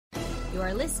You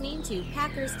are listening to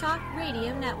Packers Talk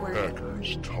Radio Network.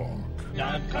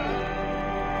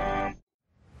 PackersTalk.com.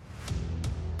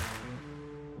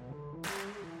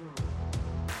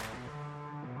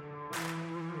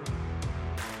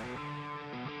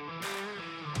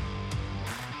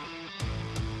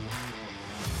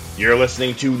 You're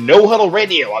listening to No Huddle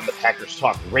Radio on the Packers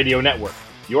Talk Radio Network,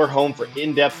 your home for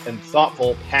in-depth and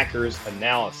thoughtful Packers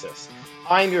analysis.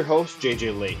 I'm your host,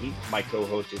 JJ Leahy. My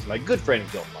co-host is my good friend,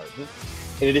 Gil Martin.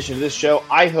 In addition to this show,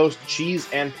 I host Cheese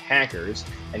and Packers,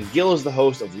 and Gil is the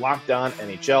host of Locked On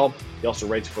NHL. He also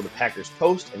writes for the Packers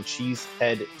Post and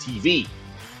Cheesehead TV.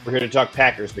 We're here to talk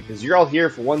Packers because you're all here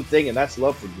for one thing, and that's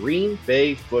love for Green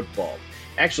Bay football.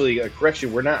 Actually, a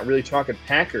correction, we're not really talking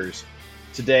Packers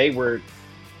today. We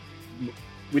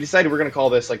decided we're going to call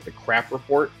this like the crap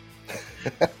report.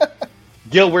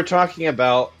 Gil, we're talking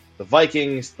about the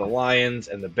Vikings, the Lions,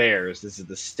 and the Bears. This is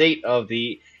the state of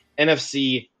the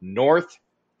NFC North.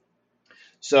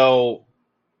 So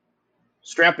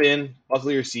strap in,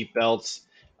 buckle your seatbelts.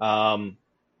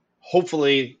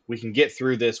 Hopefully we can get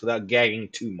through this without gagging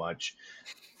too much.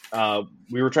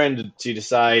 We were trying to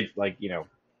decide,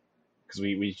 because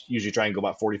we usually try and go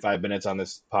about 45 minutes on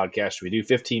this podcast. We do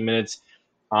 15 minutes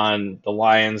on the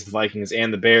Lions, the Vikings,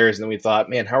 and the Bears. And then we thought,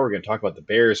 man, how are we going to talk about the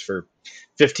Bears for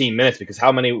 15 minutes? Because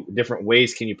how many different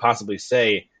ways can you possibly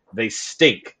say they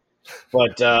stink?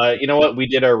 But you know what? We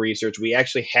did our research. We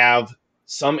actually have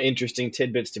some interesting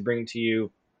tidbits to bring to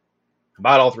you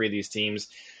about all three of these teams.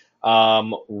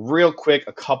 Real quick,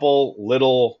 a couple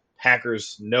little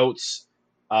Packers notes.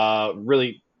 There's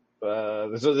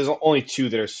only two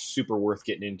that are super worth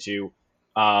getting into.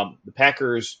 The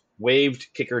Packers waived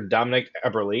kicker Dominic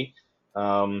Eberle,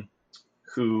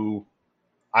 who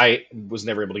I was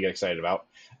never able to get excited about.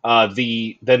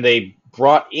 Then they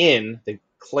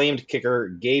claimed kicker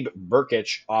Gabe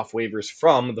Brkic off waivers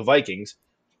from the Vikings.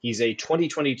 He's a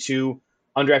 2022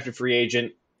 undrafted free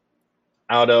agent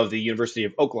out of the University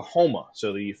of Oklahoma.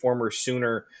 So the former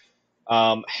Sooner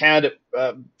had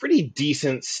pretty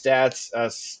decent stats.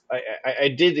 I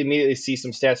did immediately see some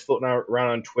stats floating around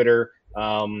on Twitter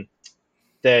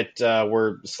that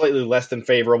were slightly less than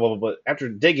favorable, but after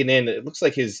digging in, it looks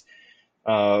like his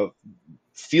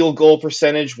field goal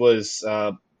percentage was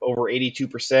over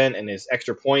 82%, and his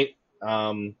extra point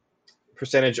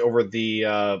percentage over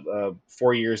the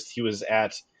 4 years he was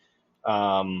at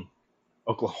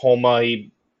Oklahoma,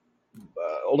 he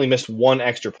only missed one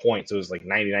extra point, so it was like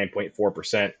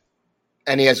 99.4%.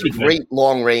 And he has great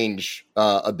long-range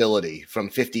ability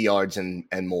from 50 yards and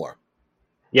more.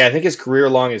 Yeah, I think his career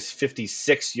long is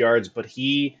 56 yards, but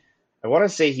I want to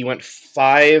say he went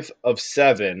 5 of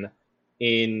 7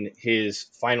 in his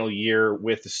final year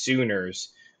with the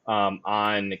Sooners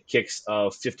on kicks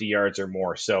of 50 yards or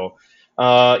more. So,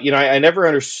 I never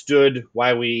understood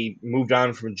why we moved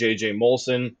on from J.J.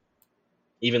 Molson.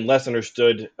 Even less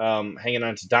understood hanging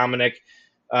on to Dominic.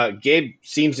 Gabe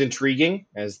seems intriguing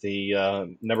as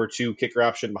the number 2 kicker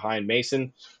option behind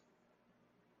Mason.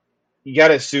 You got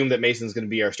to assume that Mason's going to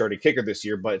be our starting kicker this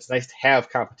year, but it's nice to have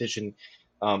competition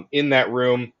in that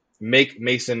room. Make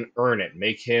Mason earn it.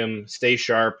 Make him stay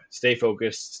sharp, stay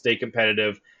focused, stay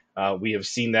competitive. We have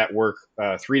seen that work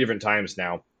 3 different times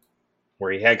now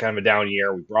where he had kind of a down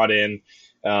year. We brought in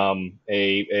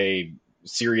a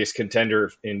serious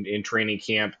contender in training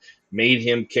camp, made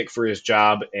him kick for his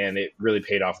job, and it really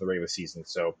paid off in the regular season.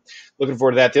 So looking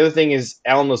forward to that. The other thing is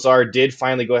Allen Lazard did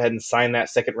finally go ahead and sign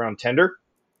that second-round tender.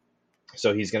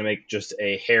 So he's going to make just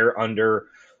a hair under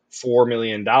 $4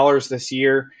 million this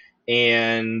year.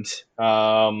 And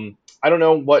I don't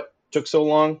know what took so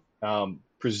long.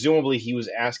 Presumably he was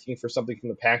asking for something from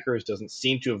the Packers. Doesn't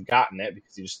seem to have gotten it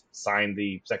because he just signed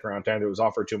the second-round tender that was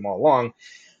offered to him all along.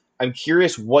 I'm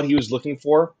curious what he was looking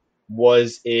for.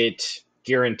 Was it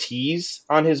guarantees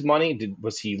on his money?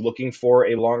 Was he looking for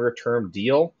a longer-term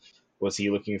deal? Was he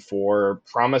looking for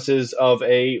promises of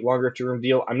a longer-term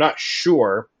deal? I'm not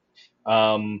sure.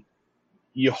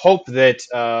 You hope that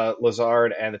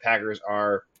Lazard and the Packers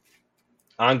are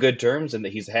on good terms and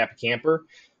that he's a happy camper.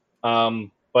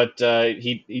 But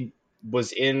he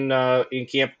was in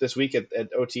camp this week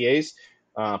at OTAs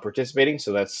participating,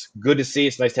 so that's good to see.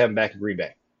 It's nice to have him back in Green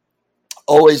Bay.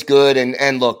 Always good.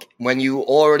 And look, when you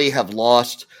already have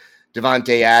lost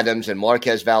Devontae Adams and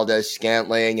Marquez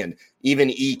Valdes-Scantling and even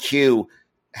EQ,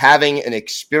 having an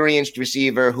experienced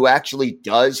receiver who actually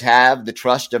does have the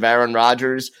trust of Aaron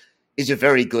Rodgers is a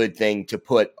very good thing to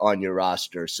put on your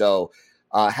roster. So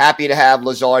happy to have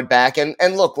Lazard back. And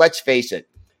look, let's face it.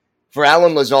 For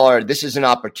Allen Lazard, this is an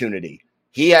opportunity.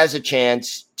 He has a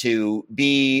chance to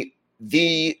be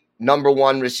the number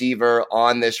one receiver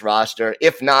on this roster,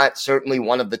 if not certainly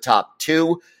one of the top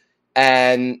two.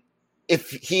 And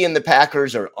if he and the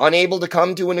Packers are unable to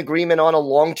come to an agreement on a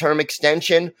long-term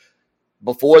extension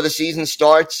before the season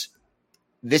starts,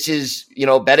 this is,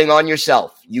 betting on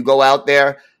yourself. You go out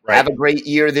there, Right. have a great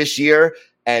year this year,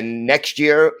 and next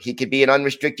year he could be an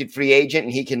unrestricted free agent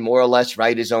and he can more or less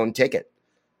write his own ticket.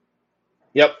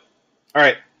 Yep. All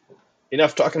right.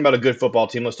 Enough talking about a good football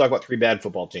team. Let's talk about three bad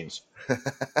football teams.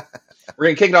 We're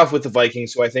going to kick it off with the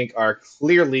Vikings, who I think are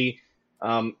clearly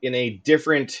in a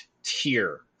different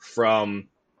tier from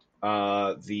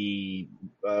the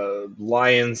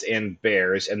Lions and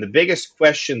Bears. And the biggest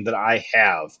question that I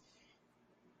have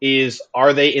is,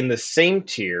 are they in the same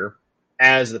tier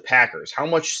as the Packers? How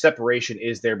much separation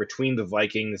is there between the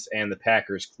Vikings and the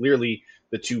Packers? Clearly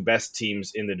the two best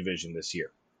teams in the division this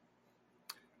year.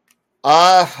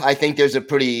 I think there's a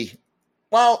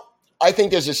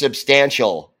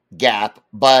substantial gap,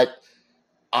 but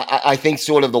I think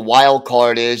sort of the wild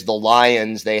card is the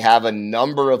Lions. They have a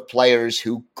number of players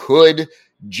who could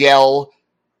gel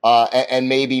and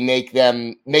maybe make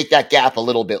that gap a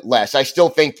little bit less. I still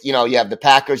think, you have the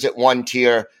Packers at one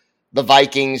tier, the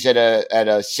Vikings at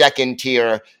a second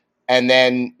tier, and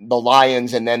then the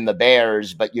Lions and then the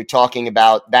Bears. But you're talking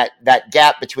about that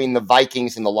gap between the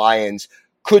Vikings and the Lions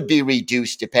could be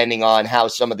reduced depending on how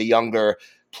some of the younger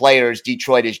players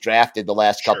Detroit has drafted the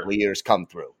last couple of years come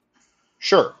through.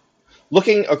 Sure.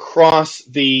 Looking across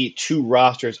the two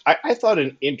rosters, I thought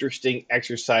an interesting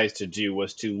exercise to do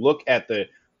was to look at the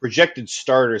projected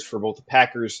starters for both the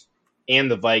Packers and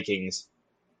the Vikings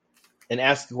and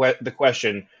ask the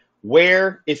question,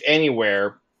 where, if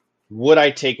anywhere, would I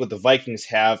take what the Vikings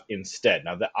have instead?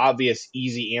 Now, the obvious,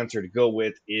 easy answer to go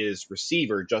with is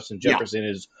receiver. Justin Jefferson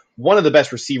is one of the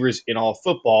best receivers in all of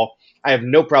football. I have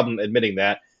no problem admitting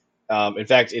that. In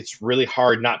fact, it's really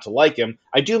hard not to like him.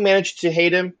 I do manage to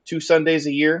hate him 2 Sundays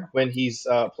a year when he's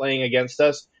playing against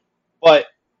us, but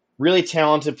really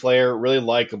talented player, really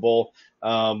likable.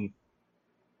 All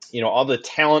the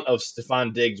talent of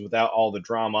Stephon Diggs without all the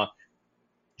drama.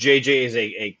 JJ is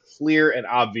a clear and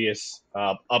obvious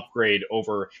upgrade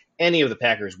over any of the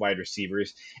Packers wide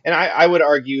receivers. And I would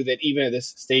argue that even at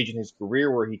this stage in his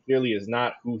career where he clearly is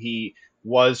not who he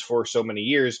was for so many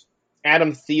years,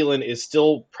 Adam Thielen is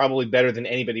still probably better than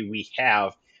anybody we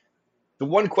have. The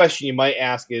one question you might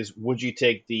ask is, would you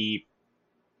take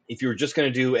if you were just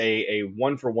going to do a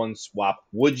one-for-one swap,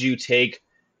 would you take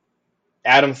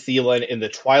Adam Thielen in the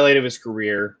twilight of his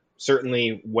career,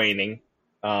 certainly waning,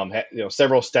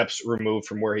 several steps removed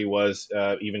from where he was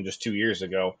even just 2 years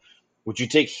ago? Would you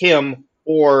take him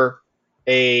or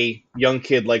a young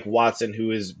kid like Watson who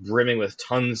is brimming with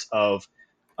tons of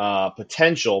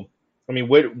potential? I mean,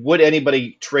 would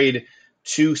anybody trade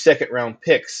 2 second-round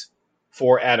picks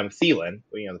for Adam Thielen?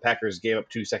 The Packers gave up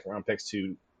 2 second-round picks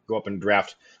to go up and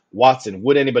draft Watson.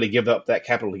 Would anybody give up that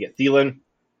capital to get Thielen?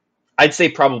 I'd say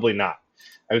probably not.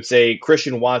 I would say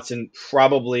Christian Watson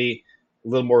probably a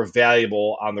little more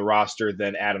valuable on the roster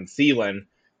than Adam Thielen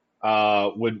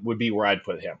would be where I'd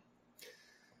put him.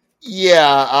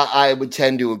 Yeah, I would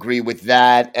tend to agree with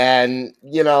that. And,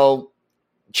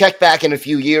 check back in a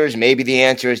few years, maybe the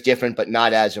answer is different, but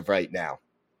not as of right now.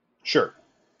 Sure.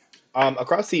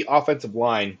 Across the offensive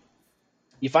line,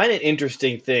 you find an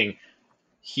interesting thing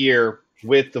here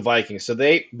with the Vikings. So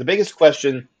the biggest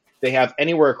question they have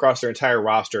anywhere across their entire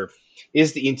roster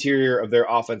is the interior of their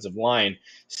offensive line.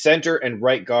 Center and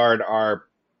right guard are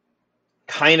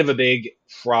kind of a big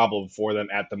problem for them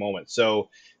at the moment. So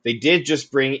they did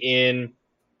just bring in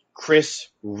Chris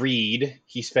Reed.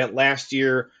 He spent last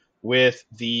year with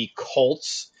the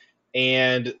Colts,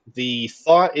 and the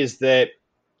thought is that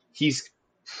he's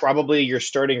probably your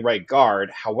starting right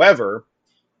guard. However,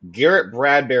 Garrett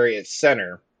Bradbury at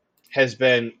center has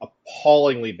been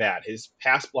appallingly bad. His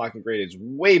pass blocking grade is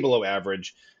way below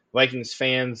average. Vikings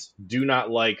fans do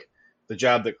not like the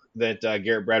job that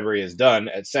Garrett Bradbury has done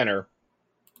at center.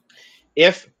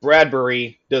 If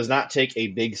Bradbury does not take a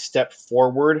big step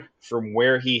forward from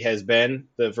where he has been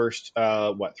the first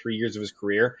 3 years of his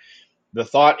career, the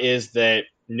thought is that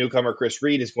newcomer Chris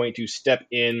Reed is going to step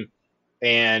in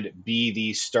and be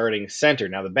the starting center.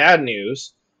 Now, the bad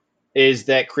news is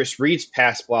that Chris Reed's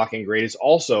pass blocking grade is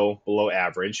also below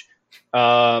average.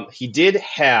 He did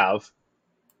have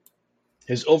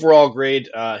his overall grade.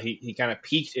 He kind of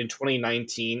peaked in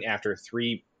 2019 after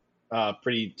 3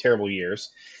 pretty terrible years.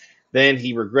 Then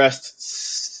he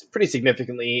regressed pretty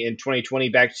significantly in 2020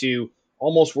 back to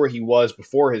almost where he was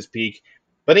before his peak.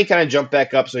 But he kind of jumped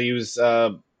back up. So he was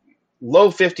low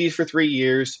 50s for 3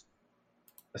 years,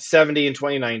 a 70 in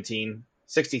 2019,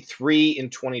 63 in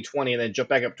 2020, and then jumped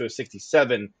back up to a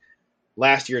 67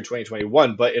 last year in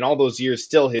 2021. But in all those years,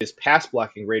 still his pass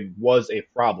blocking grade was a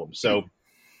problem. So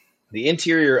the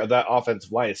interior of that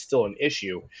offensive line is still an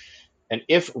issue. And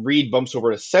if Reed bumps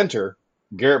over to center,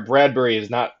 Garrett Bradbury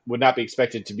would not be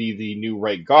expected to be the new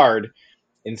right guard.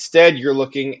 Instead, you're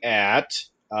looking at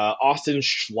Austin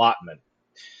Schlottmann.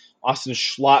 Austin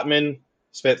Schlottmann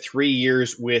spent 3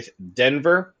 years with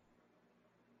Denver.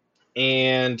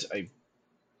 And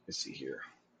let's see here.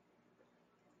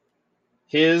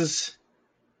 His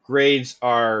grades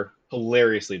are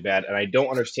hilariously bad, and I don't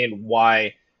understand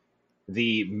why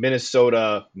the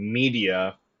Minnesota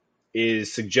media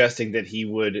is suggesting that he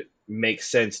would make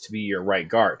sense to be your right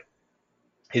guard.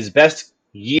 His best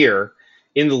year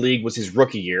in the league was his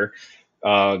rookie year,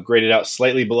 graded out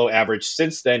slightly below average.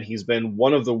 Since then, he's been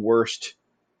one of the worst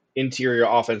interior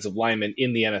offensive linemen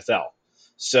in the NFL.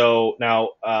 So now,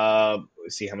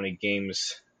 let's see how many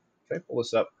games. Can I pull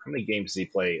this up? How many games did he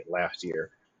play last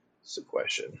year? That's a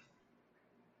question.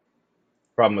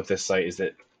 Problem with this site is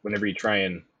that whenever you try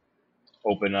and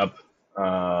open up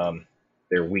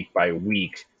their week by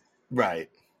week, right,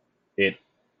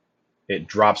 it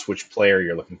drops which player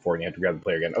you're looking for, and you have to grab the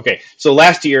player again. Okay, so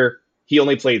last year he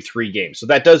only played 3 games, so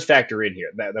that does factor in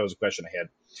here. That was a question I had.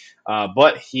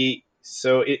 But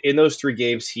in those 3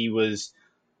 games, he was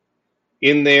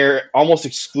in there almost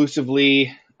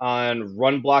exclusively on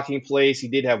run blocking plays. He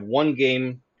did have 1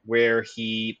 game where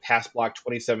he pass blocked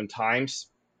 27 times,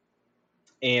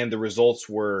 and the results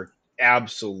were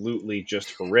absolutely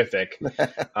just horrific.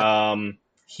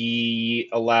 He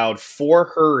allowed 4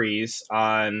 hurries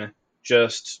on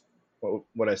just, what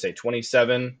did I say,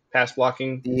 27 pass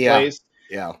blocking plays.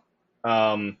 Yeah.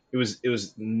 It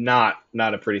was not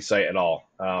a pretty sight at all.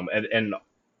 And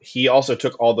he also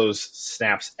took all those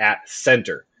snaps at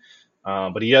center.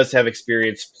 But he does have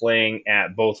experience playing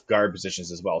at both guard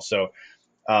positions as well. So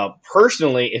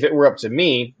personally, if it were up to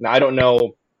me, now I don't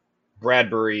know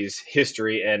Bradbury's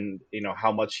history and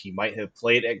how much he might have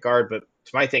played at guard, but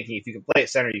to my thinking, if you can play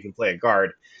at center, you can play at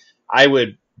guard. I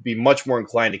would be much more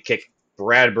inclined to kick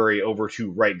Bradbury over to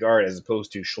right guard as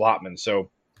opposed to Schlottmann. So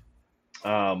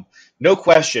no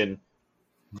question,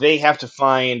 they have to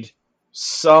find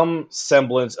some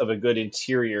semblance of a good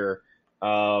interior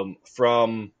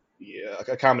from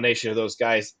a combination of those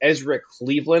guys. Ezra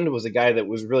Cleveland was a guy that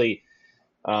was really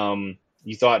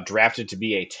you thought drafted to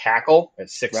be a tackle at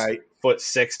 6'6",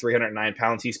 309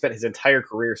 pounds. He spent his entire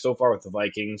career so far with the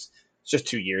Vikings. It's just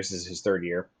 2 years. This is his 3rd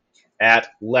year at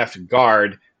left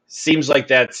guard. Seems like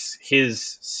that's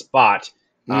his spot.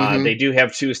 They do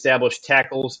have 2 established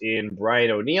tackles in Brian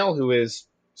O'Neill, who is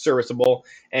serviceable,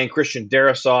 and Christian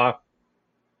Darrisaw.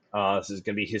 This is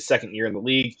going to be his 2nd year in the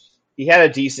league. He had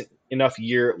a decent enough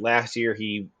year last year.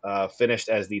 He finished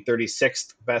as the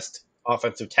 36th best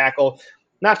offensive tackle.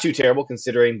 Not too terrible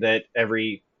considering that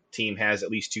every team has at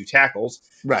least 2 tackles.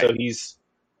 Right. So he's,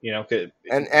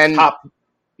 and top.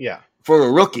 Yeah. For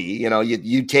a rookie,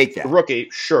 you take that. A rookie,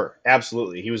 sure,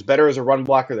 absolutely. He was better as a run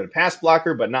blocker than a pass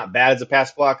blocker, but not bad as a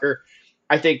pass blocker.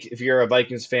 I think if you're a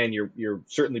Vikings fan, you're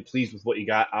certainly pleased with what you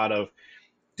got out of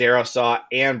Darrisaw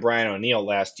and Brian O'Neill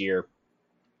last year.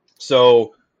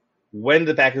 So when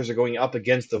the Packers are going up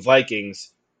against the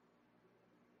Vikings,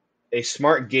 a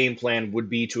smart game plan would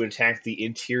be to attack the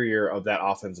interior of that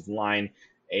offensive line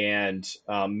and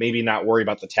maybe not worry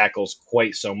about the tackles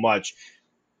quite so much.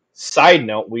 Side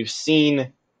note, we've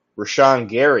seen Rashawn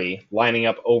Gary lining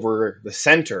up over the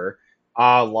center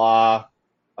a la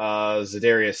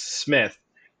Zadarius Smith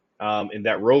in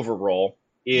that rover role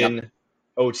in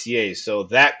OTAs. So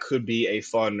that could be a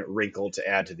fun wrinkle to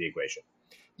add to the equation.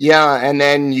 Yeah, and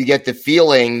then you get the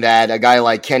feeling that a guy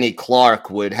like Kenny Clark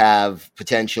would have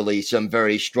potentially some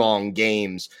very strong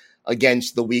games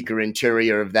against the weaker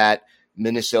interior of that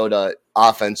Minnesota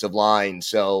offensive line.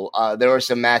 So there are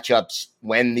some matchups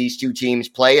when these 2 teams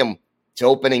play them. It's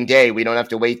opening day. We don't have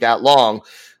to wait that long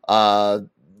that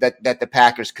the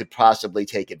Packers could possibly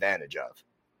take advantage of.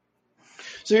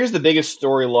 So here's the biggest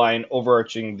storyline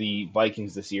overarching the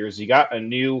Vikings this year is you got a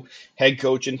new head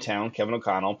coach in town, Kevin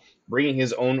O'Connell, bringing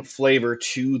his own flavor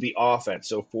to the offense.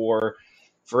 So for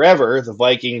forever, the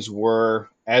Vikings were,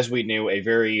 as we knew, a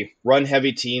very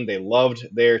run-heavy team. They loved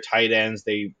their tight ends.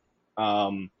 They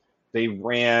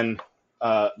ran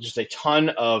just a ton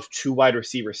of 2 wide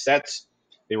receiver sets.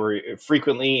 They were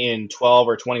frequently in 12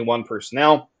 or 21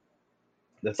 personnel.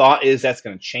 The thought is that's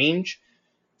going to change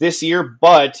this year,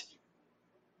 but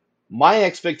my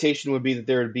expectation would be that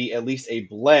there would be at least a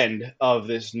blend of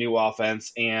this new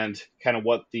offense and kind of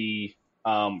what the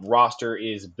roster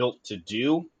is built to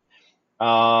do.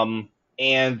 And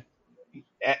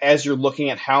as you're looking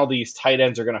at how these tight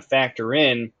ends are going to factor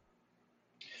in,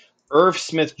 Irv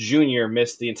Smith Jr.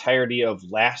 missed the entirety of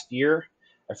last year.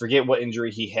 I forget what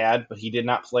injury he had, but he did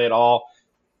not play at all.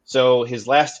 So his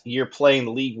last year playing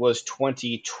the league was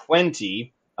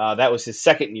 2020. That was his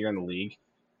second year in the league.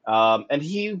 And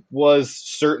he was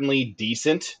certainly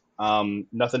decent.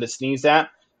 Nothing to sneeze at.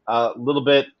 A little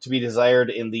bit to be desired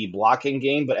in the blocking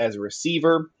game, but as a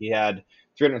receiver, he had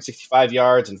 365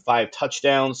 yards and 5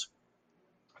 touchdowns,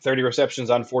 30 receptions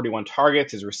on 41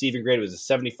 targets. His receiving grade was a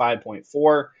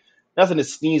 75.4. Nothing to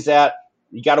sneeze at.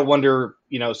 You got to wonder,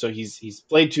 so he's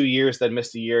played 2 years, then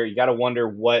missed a year. You got to wonder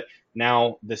what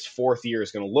now this fourth year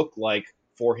is going to look like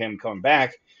for him coming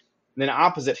back. And then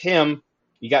opposite him,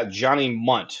 you got Johnny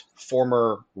Munt,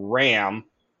 former Ram,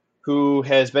 who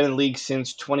has been in the league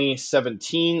since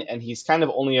 2017, and he's kind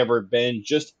of only ever been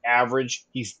just average.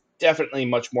 He's definitely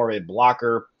much more of a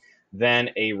blocker than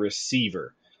a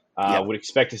receiver. Would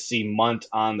expect to see Munt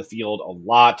on the field a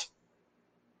lot.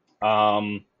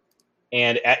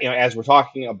 And as we're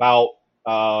talking about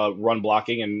run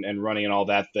blocking and running and all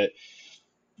that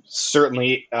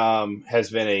certainly has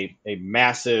been a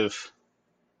massive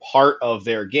part of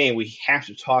their game. We have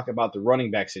to talk about the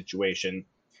running back situation.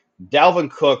 Dalvin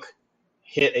Cook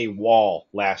hit a wall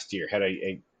last year, had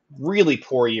a really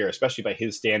poor year, especially by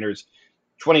his standards.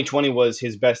 2020 was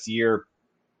his best year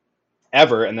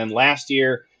ever. And then last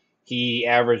year, he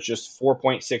averaged just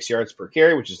 4.6 yards per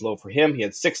carry, which is low for him. He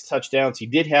had 6 touchdowns. He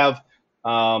did have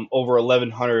over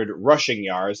 1,100 rushing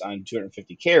yards on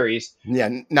 250 carries. Yeah,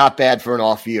 not bad for an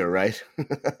off year, right?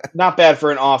 Not bad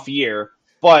for an off year,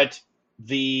 but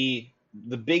the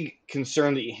big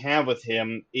concern that you have with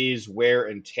him is wear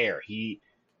and tear.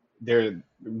 There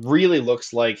really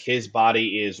looks like his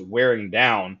body is wearing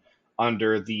down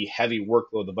under the heavy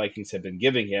workload the Vikings have been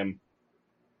giving him.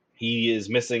 He is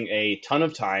missing a ton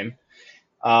of time.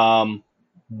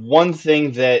 One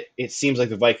thing that it seems like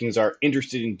the Vikings are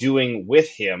interested in doing with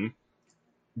him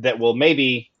that will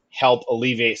maybe help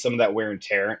alleviate some of that wear and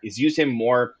tear is use him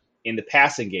more in the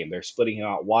passing game. They're splitting him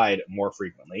out wide more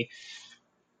frequently.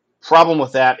 Problem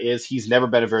with that is he's never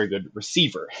been a very good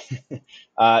receiver.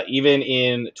 Even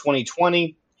in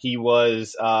 2020, he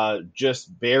was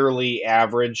just barely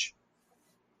average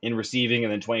in receiving,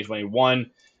 and then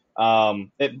 2021.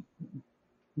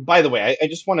 By the way, I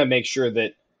just want to make sure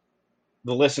that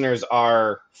the listeners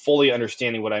are fully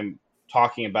understanding what I'm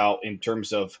talking about in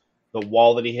terms of the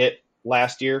wall that he hit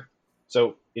last year.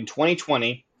 So in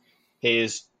 2020,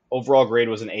 his overall grade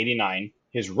was an 89.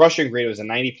 His rushing grade was a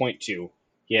 90.2.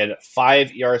 He had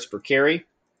 5 yards per carry.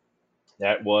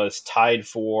 That was tied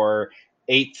for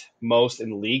 8th most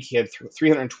in the league. He had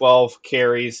 312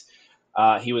 carries.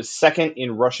 He was second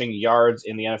in rushing yards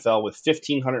in the NFL with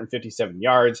 1,557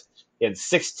 yards. He had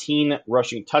 16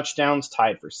 rushing touchdowns,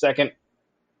 tied for second.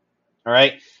 All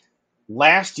right.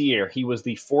 Last year, he was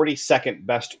the 42nd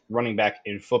best running back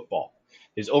in football.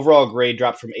 His overall grade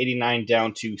dropped from 89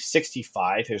 down to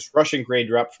 65. His rushing grade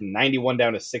dropped from 91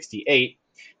 down to 68.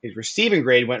 His receiving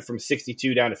grade went from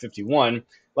 62 down to 51.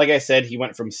 Like I said, he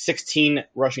went from 16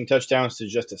 rushing touchdowns to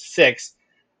just a 6,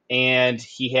 and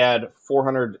he had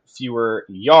 400 fewer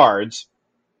yards.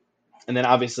 And then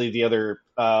obviously the other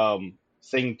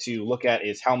thing to look at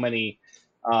is how many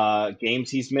games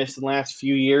he's missed in the last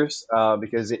few years,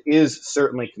 because it is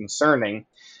certainly concerning.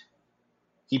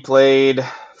 He played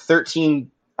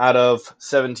 13 out of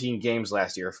 17 games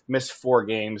last year, missed 4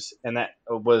 games, and that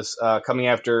was coming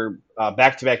after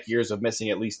back-to-back years of missing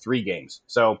at least 3 games.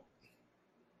 So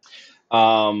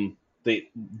the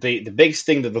biggest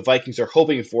thing that the Vikings are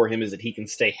hoping for him is that he can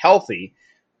stay healthy.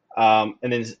 And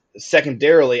then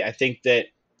secondarily, I think that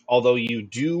although you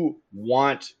do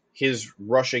want his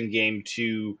rushing game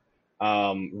to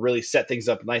really set things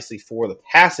up nicely for the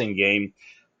passing game,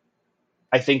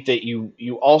 I think that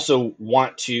you also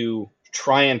want to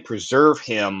try and preserve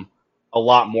him a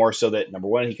lot more so that, number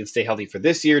one, he can stay healthy for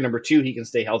this year. Number two, he can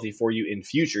stay healthy for you in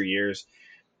future years,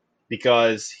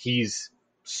 because he's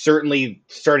certainly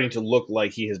starting to look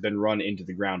like he has been run into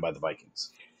the ground by the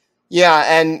Vikings. Yeah,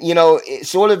 and,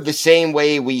 sort of the same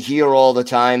way we hear all the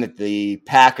time that the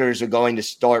Packers are going to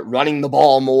start running the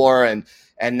ball more and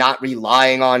not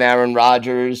relying on Aaron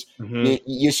Rodgers. Mm-hmm.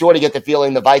 You sort of get the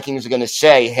feeling the Vikings are going to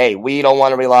say, hey, we don't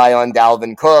want to rely on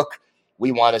Dalvin Cook.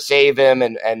 We want to save him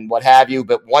and what have you.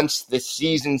 But once the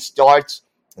season starts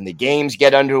and the games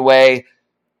get underway,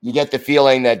 you get the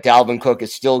feeling that Dalvin Cook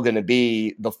is still going to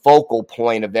be the focal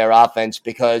point of their offense,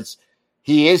 because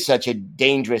he is such a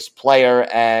dangerous player.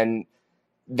 And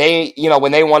they,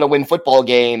 when they want to win football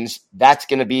games, that's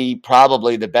going to be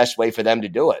probably the best way for them to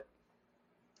do it.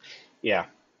 Yeah.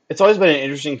 It's always been an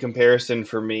interesting comparison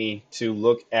for me to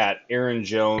look at Aaron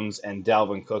Jones and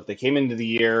Dalvin Cook. They came into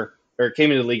the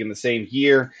league in the same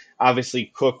year. Obviously,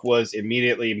 Cook was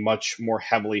immediately much more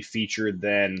heavily featured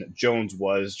than Jones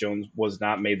was. Jones was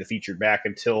not made the featured back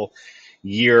until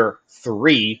year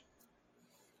 3.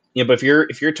 But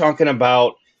if you're talking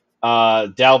about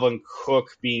Dalvin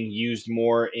Cook being used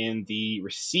more in the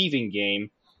receiving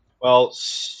game, well,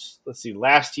 let's see.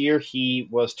 Last year he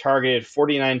was targeted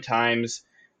 49 times,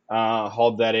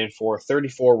 hauled that in for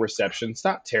 34 receptions.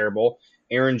 Not terrible.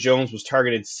 Aaron Jones was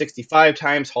targeted 65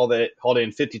 times, hauled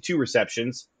in 52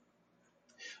 receptions.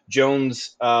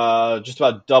 Jones just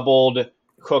about doubled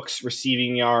Cook's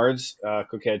receiving yards.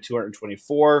 Cook had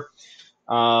 224.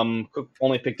 Cook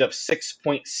only picked up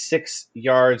 6.6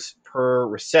 yards per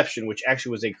reception, which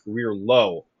actually was a career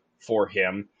low for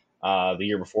him. The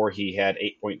year before, he had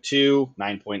 8.2,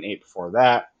 9.8 before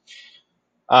that.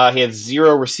 He had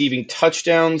 0 receiving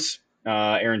touchdowns.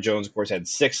 Aaron Jones, of course, had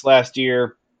 6 last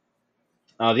year.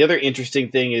 The other interesting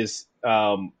thing is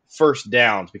first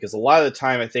downs, because a lot of the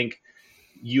time I think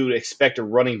you would expect a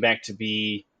running back to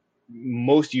be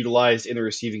most utilized in the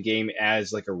receiving game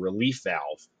as like a relief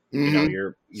valve. Mm-hmm. You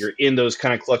know, you're in those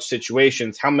kind of clutch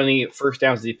situations. How many first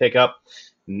downs did he pick up?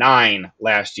 9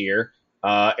 last year.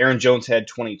 Aaron Jones had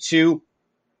 22.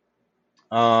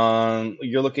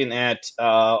 You're looking at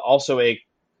also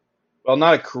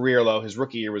not a career low. His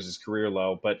rookie year was his career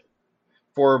low, but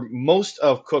for most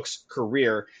of Cook's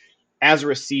career as a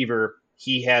receiver,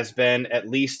 he has been at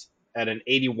least at an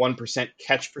 81%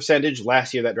 catch percentage.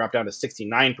 Last year, that dropped down to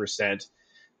 69%.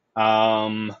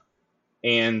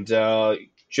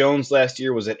 Jones last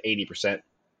year was at 80%.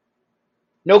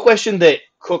 No question that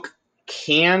Cook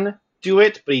can do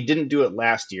it, but he didn't do it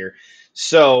last year.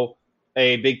 So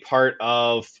a big part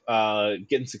of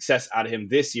getting success out of him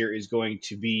this year is going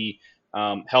to be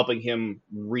helping him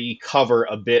recover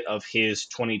a bit of his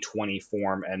 2020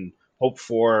 form and hope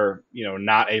for,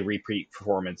 not a repeat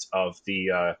performance of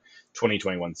the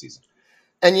 2021 season.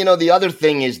 And, the other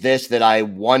thing is this that I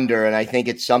wonder, and I think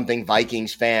it's something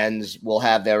Vikings fans will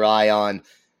have their eye on.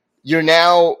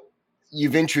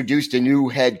 You've introduced a new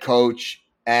head coach,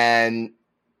 and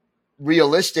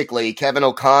realistically, Kevin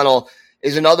O'Connell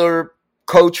is another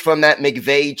coach from that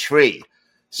McVay tree.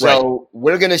 So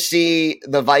We're going to see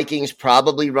the Vikings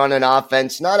probably run an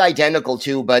offense, not identical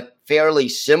to, but fairly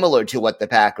similar to what the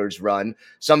Packers run,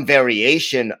 some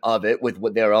variation of it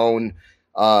with their own,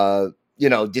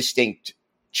 distinct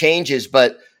changes.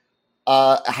 But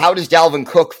how does Dalvin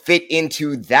Cook fit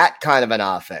into that kind of an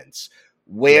offense?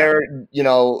 Where,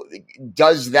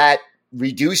 does that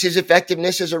reduce his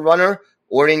effectiveness as a runner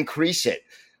or increase it?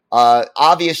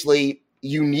 Obviously,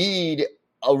 you need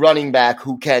a running back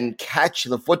who can catch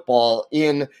the football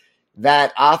in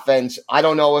that offense. I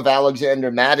don't know if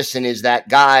Alexander Mattison is that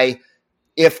guy,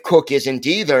 if Cook isn't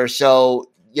either.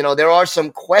 So, there are some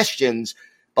questions,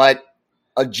 but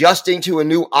adjusting to a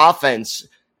new offense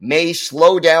may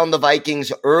slow down the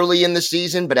Vikings early in the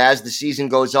season, but as the season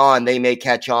goes on, they may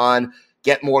catch on,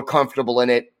 get more comfortable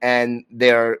in it, and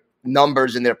their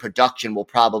numbers and their production will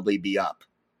probably be up.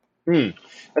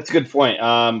 That's a good point.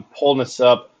 Pulling this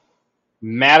up.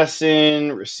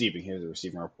 Mattison receiving. Here's the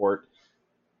receiving report.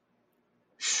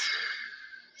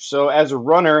 So as a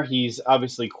runner, he's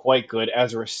obviously quite good.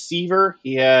 As a receiver,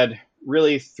 he had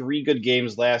really 3 good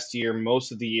games last year.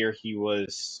 Most of the year he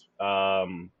was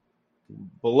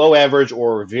below average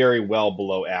or very well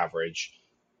below average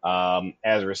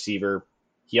as a receiver.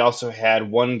 He also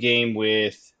had 1 game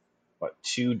with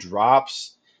 2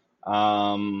 drops.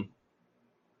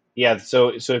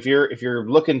 So if you're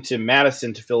looking to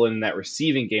Mattison to fill in that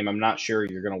receiving game, I'm not sure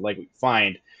you're going to like what you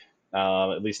find,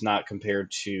 at least not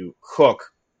compared to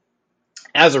Cook.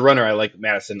 As a runner, I like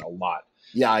Mattison a lot.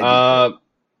 Yeah, I do.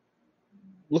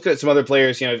 Looking at some other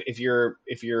players, if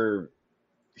you're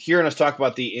hearing us talk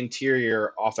about the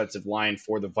interior offensive line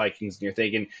for the Vikings, and you're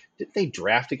thinking, did they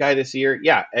draft a guy this year?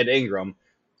 Yeah, Ed Ingram.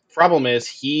 Problem is,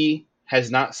 he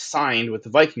has not signed with the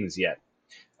Vikings yet.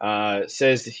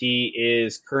 Says that he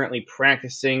is currently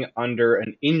practicing under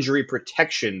an injury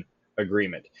protection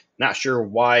agreement. Not sure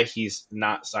why he's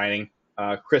not signing.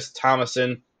 Chris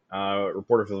Thomason,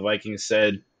 reporter for the Vikings,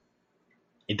 said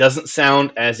it doesn't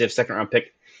sound as if second-round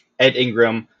pick Ed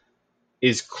Ingram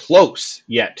is close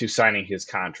yet to signing his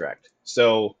contract.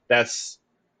 So that's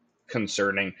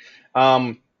concerning.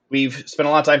 We've spent a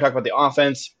lot of time talking about the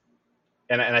offense,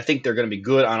 and I think they're going to be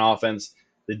good on offense.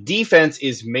 The defense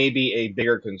is maybe a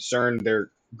bigger concern. They're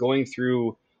going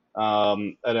through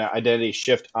an identity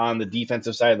shift on the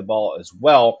defensive side of the ball as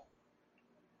well.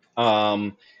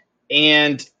 And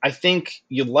I think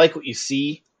you like what you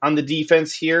see on the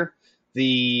defense here.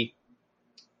 The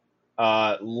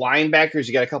linebackers,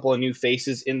 you got a couple of new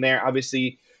faces in there.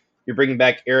 Obviously, you're bringing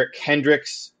back Eric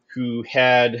Kendricks, who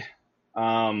had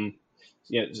kind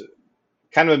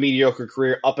of a mediocre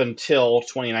career up until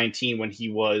 2019 when he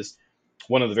was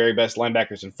one of the very best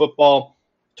linebackers in football.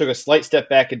 Took a slight step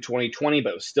back in 2020,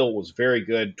 but still was very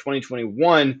good.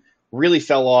 2021 really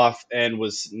fell off and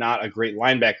was not a great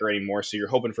linebacker anymore, so you're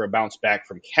hoping for a bounce back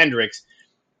from Kendricks.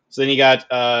 So then you got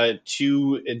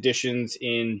two additions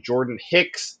in Jordan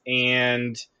Hicks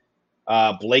and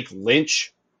Blake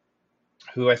Lynch,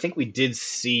 who I think we did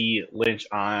see Lynch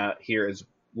here as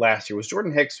last year. Was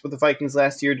Jordan Hicks with the Vikings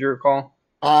last year, do you recall?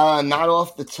 Not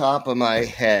off the top of my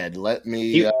head. Let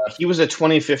me... He was a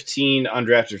 2015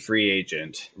 undrafted free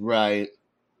agent. Right.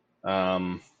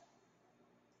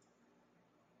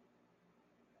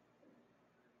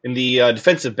 In the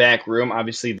defensive back room,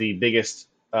 obviously the biggest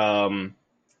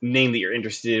name that you're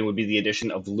interested in would be the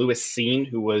addition of Lewis Cine,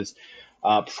 who was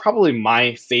probably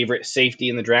my favorite safety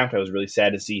in the draft. I was really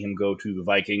sad to see him go to the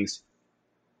Vikings.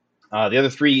 The other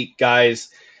three guys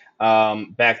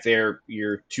back there,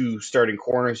 your two starting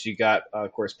corners, you got,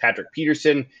 of course, Patrick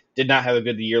Peterson. Did not have a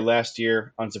good year last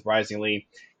year, unsurprisingly.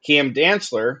 Cam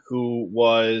Dantzler, who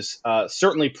was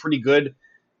certainly pretty good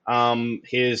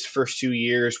his first 2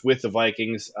 years with the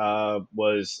Vikings,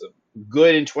 was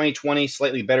good in 2020,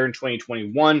 slightly better in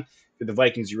 2021. For the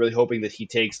Vikings, you're really hoping that he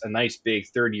takes a nice big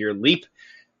third-year leap.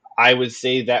 I would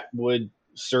say that would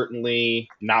certainly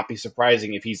not be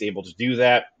surprising if he's able to do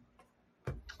that.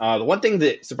 The one thing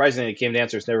that surprisingly Cam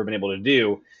Dantzler has never been able to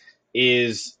do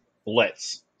is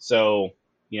blitz. So,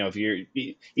 if you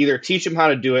either teach him how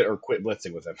to do it or quit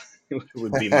blitzing with him,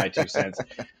 would be my 2 cents.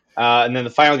 And then the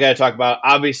final guy to talk about,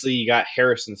 obviously, you got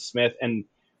Harrison Smith. And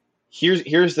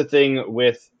here's the thing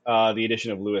with the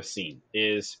addition of Lewis Cine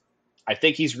is I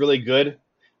think he's really good,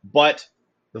 but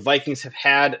the Vikings have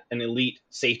had an elite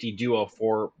safety duo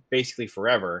for basically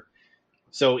forever.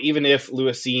 So even if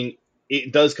Lewis Cine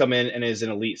it does come in and is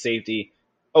an elite safety,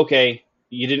 okay,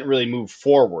 you didn't really move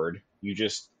forward. You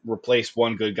just replaced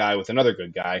one good guy with another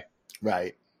good guy.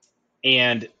 Right.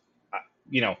 And,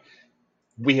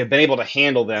 we have been able to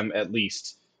handle them at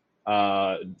least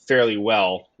fairly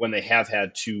well when they have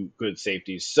had two good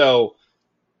safeties. So,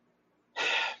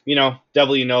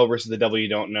 devil you know versus the devil you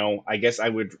don't know. I guess I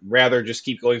would rather just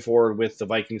keep going forward with the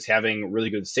Vikings having really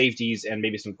good safeties and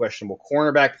maybe some questionable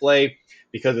cornerback play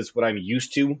because it's what I'm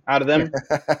used to out of them.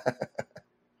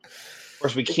 Of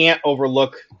course, we can't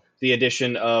overlook the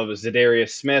addition of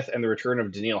Zadarius Smith and the return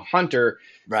of Danielle Hunter.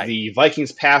 Right. The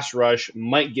Vikings pass rush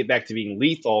might get back to being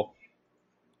lethal.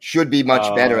 Should be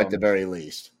much better at the very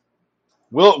least.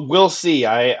 We'll see.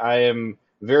 I am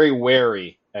very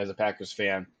wary as a Packers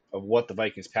fan of what the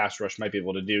Vikings pass rush might be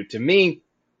able to do. To me,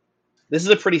 this is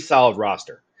a pretty solid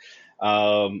roster.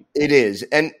 It is.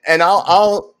 And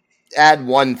I'll add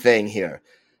one thing here.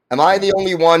 Am I the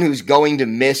only one who's going to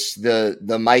miss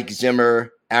the Mike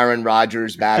Zimmer, Aaron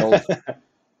Rodgers battle?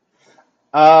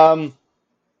 I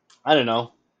don't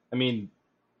know. I mean,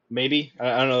 maybe.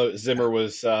 I don't know. Zimmer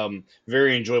was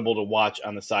very enjoyable to watch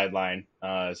on the sideline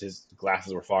as his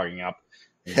glasses were fogging up.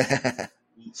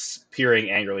 Peering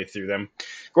angrily through them.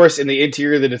 Of course, in the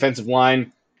interior of the defensive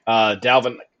line,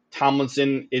 Dalvin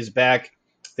Tomlinson is back.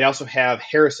 They also have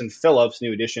Harrison Phillips,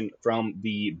 new addition from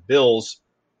the Bills.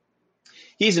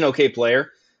 He's an okay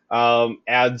player.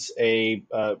 Adds a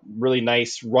really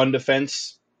nice run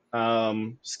defense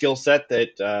skill set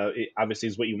that obviously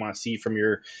is what you want to see from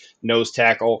your nose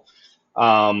tackle.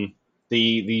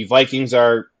 The Vikings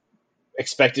are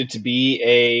expected to be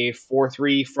a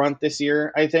 4-3 front this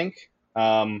year, I think.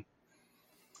 Even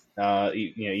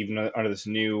under this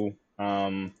new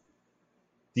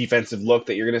defensive look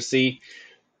that you're going to see.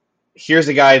 Here's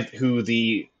a guy who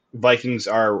the Vikings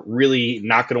are really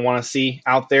not going to want to see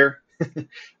out there.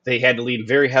 They had to lean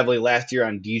very heavily last year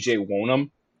on DJ Wonnum,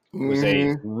 who was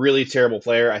a really terrible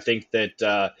player. I think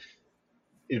that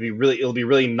it'll be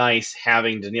really nice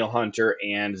having Danielle Hunter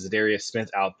and Zadarius Smith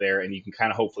out there, and you can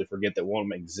kind of hopefully forget that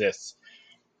Wonnum exists.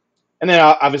 And then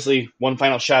obviously one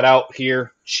final shout out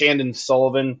here, Chandon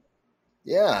Sullivan.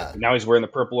 Yeah. Now he's wearing the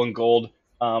purple and gold.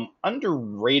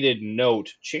 Underrated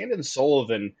note, Chandon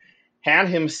Sullivan had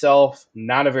himself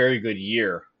not a very good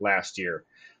year last year.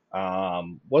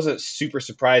 Wasn't super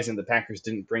surprising the Packers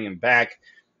didn't bring him back.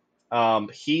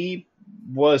 He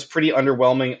was pretty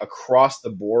underwhelming across the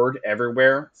board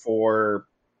everywhere for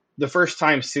the first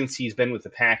time since he's been with the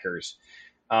Packers.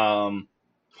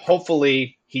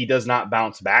 Hopefully he does not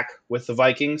bounce back with the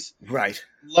Vikings. Right.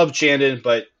 Love Chandon,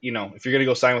 but if you're going to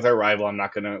go sign with our rival, I'm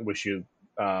not going to wish you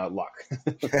luck.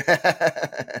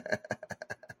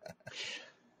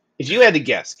 If you had to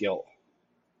guess, Gil,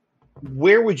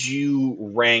 where would you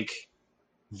rank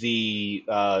the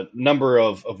number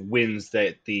of wins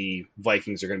that the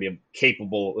Vikings are going to be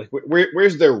capable? Like,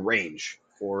 where's their range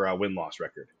for win-loss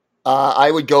record?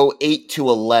 I would go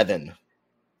 8-11.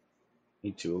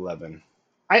 8-11.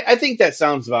 I think that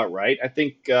sounds about right. I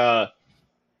think that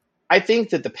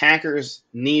the Packers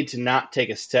need to not take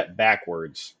a step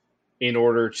backwards in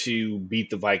order to beat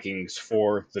the Vikings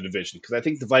for the division, because I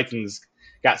think the Vikings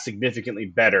got significantly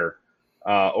better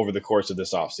over the course of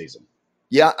this offseason.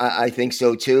 Yeah, I think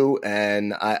so too.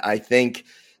 And I think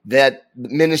that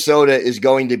Minnesota is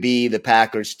going to be the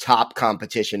Packers' top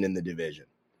competition in the division.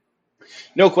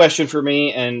 No question for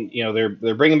me. And,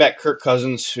 they're bringing back Kirk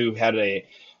Cousins, who had a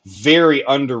very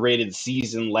underrated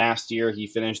season last year. He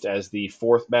finished as the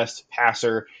fourth best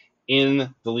passer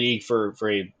in the league for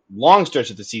a long stretch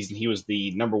of the season. He was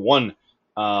the number one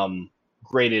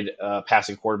graded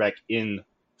passing quarterback in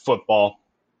football.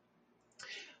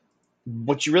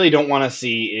 What you really don't want to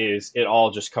see is it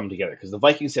all just come together, because the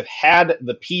Vikings have had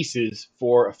the pieces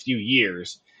for a few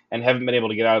years and haven't been able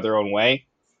to get out of their own way.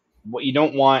 What you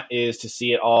don't want is to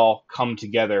see it all come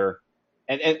together.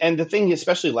 And the thing,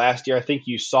 especially last year, I think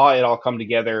you saw it all come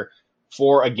together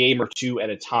for a game or two at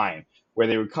a time, where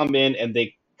they would come in and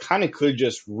they kind of could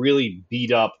just really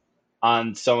beat up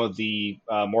on some of the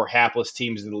more hapless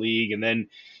teams in the league. And then,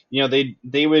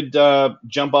 they would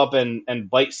jump up and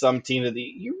bite some team that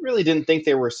you really didn't think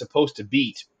they were supposed to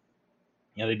beat.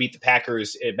 They beat the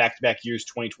Packers at back-to-back years,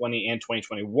 2020 and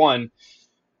 2021.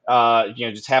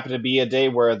 Just happened to be a day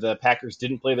where the Packers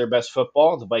didn't play their best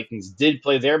football. The Vikings did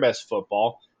play their best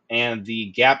football, and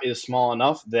the gap is small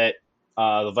enough that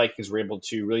the Vikings were able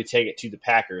to really take it to the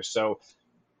Packers. So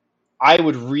I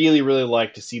would really, really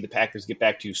like to see the Packers get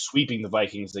back to sweeping the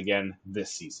Vikings again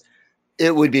this season.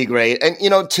 It would be great. And,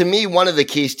 to me, one of the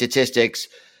key statistics,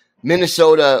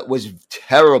 Minnesota was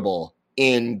terrible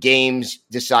in games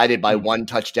decided by one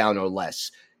touchdown or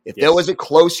less. If there was a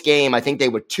close game, I think they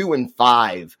were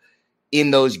 2-5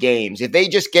 in those games. If they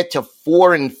just get to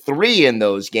 4-3 in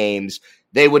those games,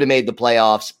 they would have made the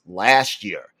playoffs last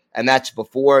year. And that's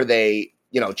before they,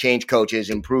 changed coaches,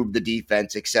 improved the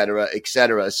defense, et cetera, et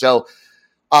cetera. So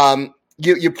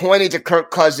you pointed to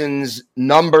Kirk Cousins'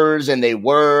 numbers, and they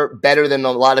were better than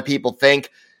a lot of people think.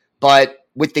 But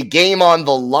with the game on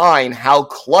the line, how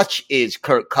clutch is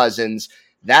Kirk Cousins?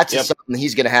 That's something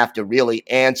he's going to have to really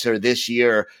answer this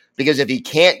year, because if he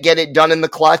can't get it done in the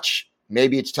clutch,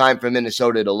 maybe it's time for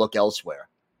Minnesota to look elsewhere.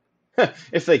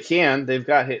 If they can, they've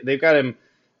got him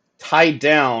tied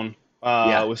down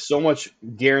with so much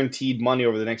guaranteed money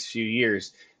over the next few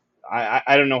years.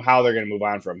 I don't know how they're going to move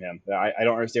on from him. I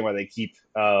don't understand why they keep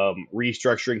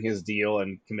restructuring his deal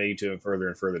and committing to him further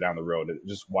and further down the road. It's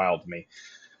just wild to me.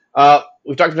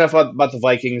 We've talked enough about the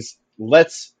Vikings.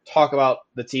 Let's talk about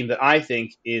the team that I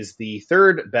think is the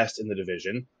third best in the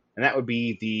division, and that would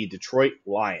be the Detroit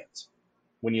Lions.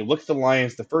 When you look at the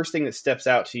Lions, the first thing that steps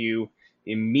out to you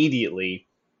immediately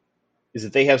is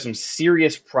that they have some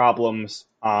serious problems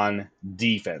on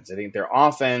defense. I think their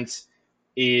offense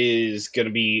is going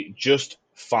to be just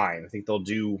fine. I think they'll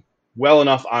do well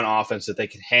enough on offense that they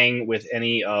can hang with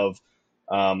any of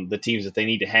the teams that they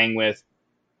need to hang with.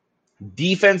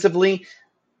 Defensively,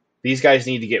 these guys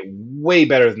need to get way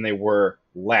better than they were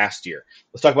last year.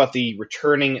 Let's talk about the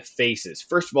returning faces.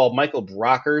 First of all, Michael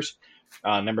Brockers,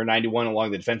 number 91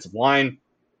 along the defensive line.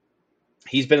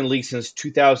 He's been in the league since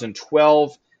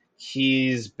 2012.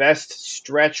 His best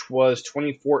stretch was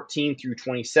 2014 through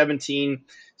 2017.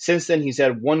 Since then, he's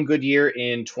had one good year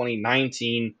in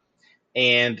 2019,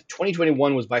 and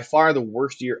 2021 was by far the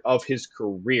worst year of his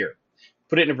career.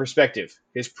 Put it in perspective,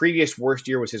 his previous worst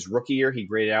year was his rookie year. He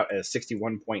graded out at a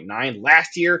 61.9.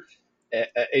 Last year,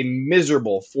 a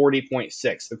miserable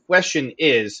 40.6. The question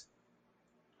is,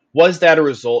 was that a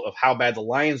result of how bad the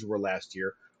Lions were last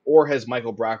year, or has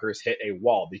Michael Brockers hit a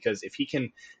wall? Because if he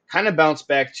can kind of bounce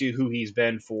back to who he's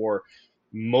been for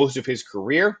most of his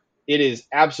career, it is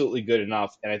absolutely good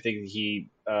enough, and I think he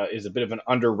is a bit of an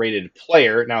underrated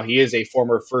player. Now, he is a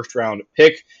former first-round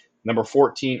pick, number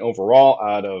 14 overall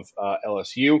out of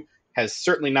LSU, has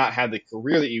certainly not had the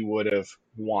career that you would have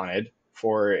wanted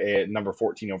for a number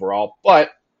 14 overall.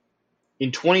 But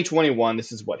in 2021,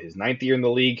 this is his ninth year in the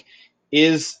league.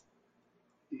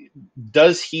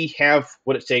 Does he have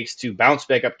what it takes to bounce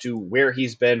back up to where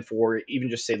he's been for even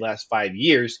just, say, last 5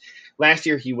 years? Last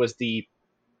year, he was the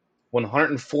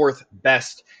 104th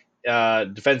best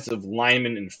defensive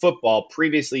lineman in football.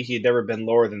 Previously, he had never been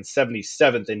lower than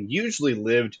 77th and usually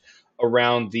lived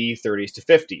around the 30s to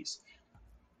 50s.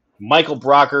 Michael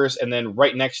Brockers, and then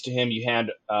right next to him you had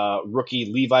rookie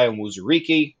Levi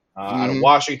Onwuzurike out of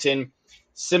Washington.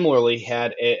 Similarly,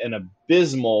 had an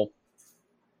abysmal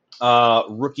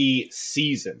rookie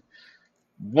season.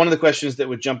 One of the questions that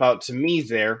would jump out to me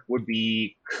there would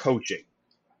be coaching.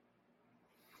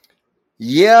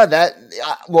 Yeah,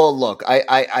 well, look,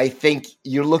 I think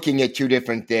you're looking at two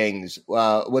different things.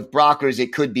 With Brockers,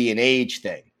 it could be an age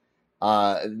thing.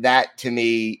 That, to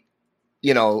me,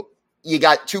 you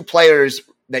got two players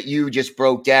that you just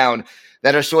broke down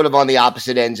that are sort of on the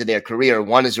opposite ends of their career.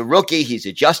 One is a rookie. He's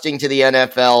adjusting to the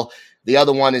NFL. The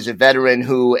other one is a veteran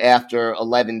who, after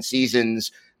 11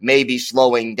 seasons, may be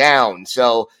slowing down.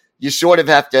 So you sort of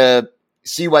have to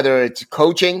see whether it's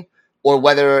coaching or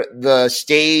whether the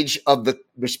stage of the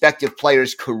respective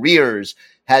players' careers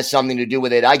has something to do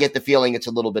with it. I get the feeling it's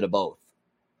a little bit of both.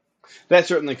 That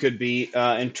certainly could be.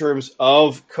 In terms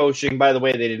of coaching, by the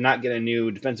way, they did not get a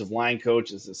new defensive line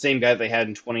coach. It's the same guy they had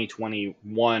in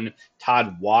 2021,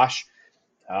 Todd Wash.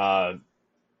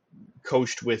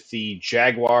 Coached with the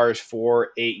Jaguars for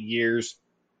 8 years.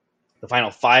 The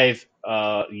final 5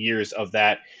 years of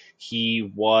that,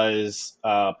 he was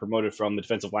promoted from the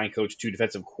defensive line coach to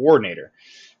defensive coordinator.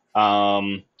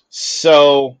 I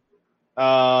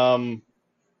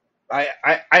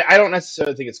don't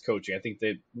necessarily think it's coaching. I think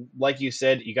that, like you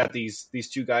said, you got these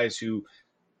two guys who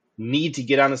need to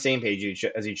get on the same page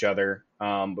as each other.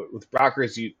 But with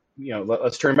Brockers,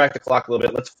 let's turn back the clock a little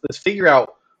bit. Let's figure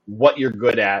out what you're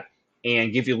good at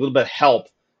and give you a little bit of help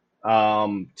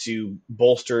to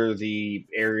bolster the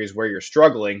areas where you're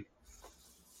struggling.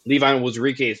 Levi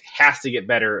Onwuzurike has to get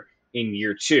better in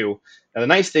year 2. Now, the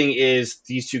nice thing is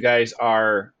these two guys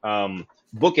are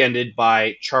bookended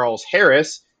by Charles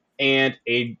Harris and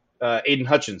Aiden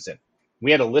Hutchinson. We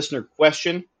had a listener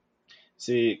question.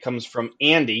 See, it comes from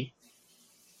Andy.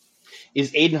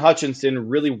 Is Aiden Hutchinson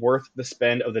really worth the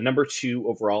spend of the number 2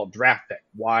 overall draft pick?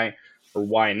 Why or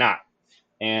why not?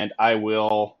 And I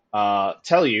will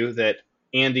tell you that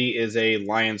Andy is a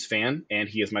Lions fan, and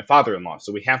he is my father-in-law,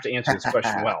 so we have to answer this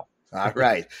question well. All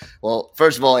right. Well,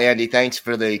 first of all, Andy, thanks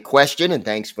for the question, and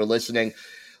thanks for listening.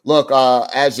 Look,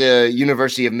 as a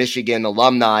University of Michigan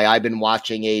alumni, I've been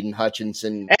watching Aiden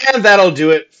Hutchinson. And that'll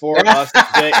do it for us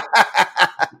today.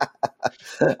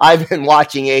 I've been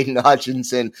watching Aiden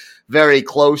Hutchinson very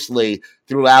closely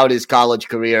throughout his college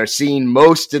career, seen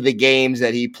most of the games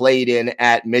that he played in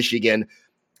at Michigan,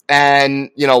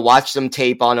 and, watched some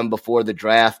tape on him before the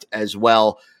draft as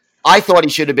well. I thought he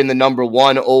should have been the number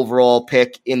 1 overall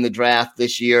pick in the draft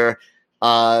this year.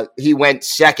 He went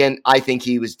second. I think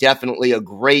he was definitely a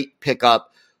great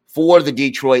pickup for the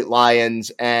Detroit Lions.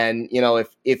 And,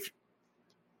 if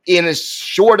in a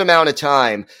short amount of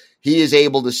time, he is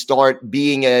able to start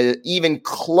being even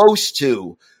close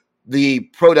to the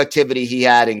productivity he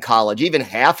had in college, even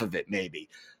half of it maybe,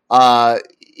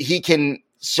 he can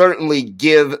certainly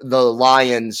give the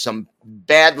Lions some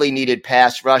badly needed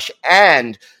pass rush,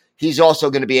 and he's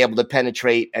also going to be able to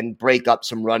penetrate and break up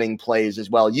some running plays as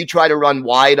well. You try to run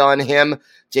wide on him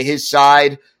to his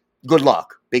side, good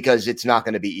luck, because it's not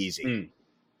going to be easy.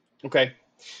 Okay.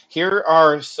 Here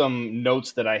are some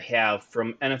notes that I have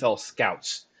from NFL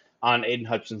scouts on Aiden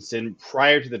Hutchinson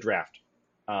prior to the draft.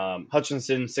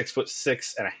 Hutchinson,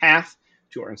 6'6.5",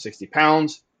 260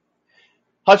 pounds.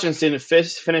 Hutchinson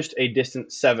finished a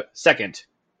distant second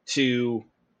to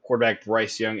quarterback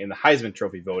Bryce Young in the Heisman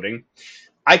Trophy voting.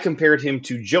 I compared him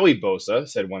to Joey Bosa,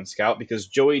 said one scout, because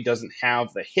Joey doesn't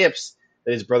have the hips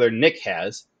that his brother Nick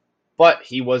has, but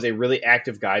he was a really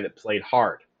active guy that played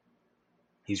hard.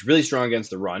 He's really strong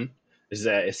against the run. This is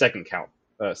a second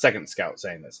scout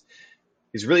saying this.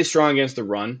 He's really strong against the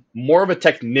run, more of a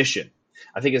technician.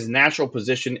 I think his natural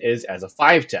position is as a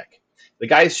 5-tech. The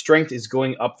guy's strength is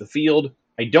going up the field.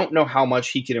 I don't know how much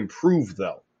he can improve,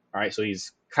 though. All right, so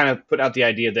he's kind of put out the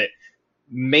idea that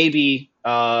maybe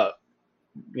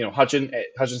Hutchinson,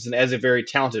 as a very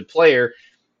talented player,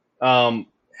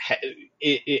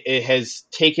 it has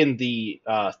taken the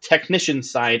technician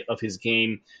side of his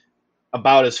game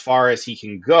about as far as he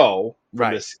can go,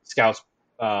 from this scout's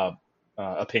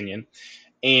opinion,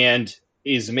 and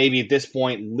is maybe at this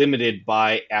point limited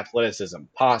by athleticism,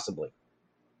 possibly.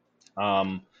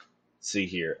 Let's see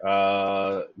here.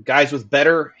 Guys with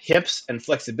better hips and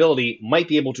flexibility might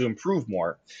be able to improve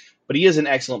more, but he is an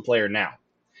excellent player now.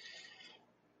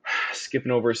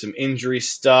 Skipping over some injury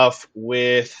stuff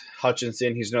with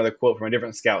Hutchinson. Here's another quote from a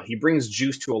different scout. He brings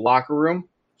juice to a locker room.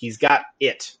 He's got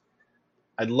it.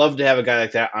 I'd love to have a guy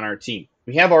like that on our team.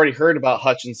 We have already heard about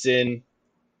Hutchinson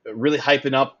really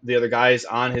hyping up the other guys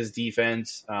on his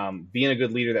defense, being a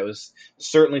good leader. That was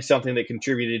certainly something that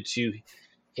contributed to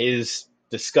his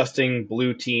disgusting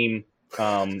blue team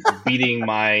beating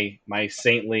my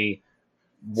saintly,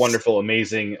 wonderful,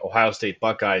 amazing Ohio State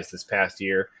Buckeyes this past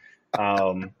year.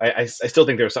 I still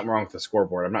think there was something wrong with the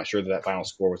scoreboard. I'm not sure that final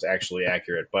score was actually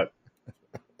accurate, but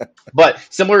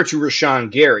similar to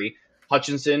Rashawn Gary,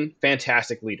 Hutchinson,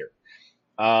 fantastic leader.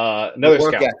 Another the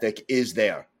work scout. ethic is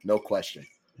there, no question.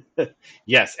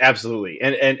 Yes, absolutely,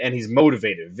 and he's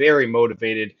motivated, very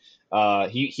motivated.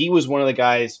 He was one of the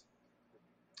guys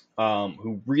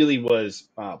who really was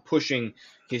pushing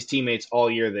his teammates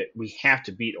all year that we have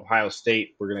to beat Ohio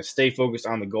State. We're going to stay focused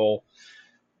on the goal.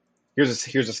 Here's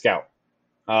a scout.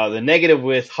 The negative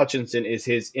with Hutchinson is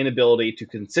his inability to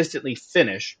consistently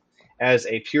finish as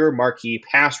a pure marquee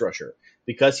pass rusher.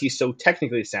 Because he's so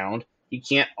technically sound, he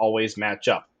can't always match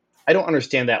up. I don't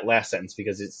understand that last sentence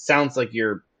because it sounds like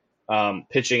you're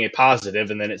pitching a positive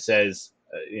and then it says,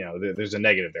 there's a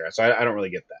negative there. So I don't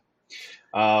really get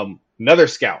that. Another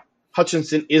scout.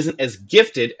 Hutchinson isn't as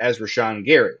gifted as Rashawn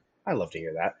Gary. I love to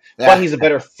hear that. But he's a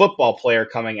better football player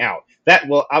coming out.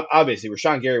 Obviously,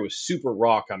 Rashawn Gary was super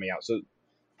raw coming out. So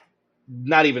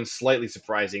not even slightly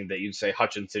surprising that you'd say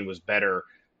Hutchinson was better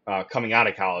coming out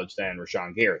of college than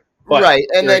Rashawn Gary. But right,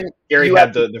 and then Gary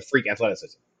had the freak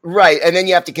athleticism. Right, and then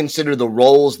you have to consider the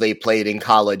roles they played in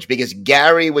college because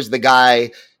Gary was the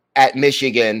guy at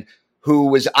Michigan who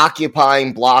was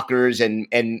occupying blockers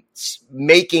and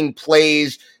making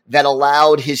plays that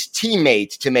allowed his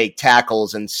teammates to make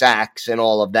tackles and sacks and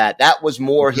all of that. That was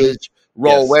more his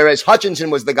role, whereas Hutchinson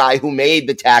was the guy who made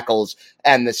the tackles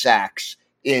and the sacks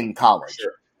in college.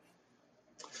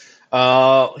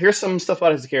 Sure. Here's some stuff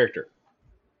about his character.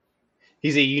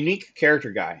 He's a unique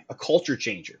character guy, a culture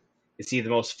changer. Is he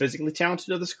the most physically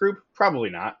talented of this group?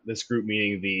 Probably not. This group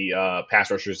meaning the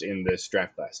pass rushers in this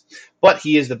draft class. But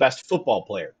he is the best football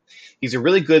player. He's a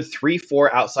really good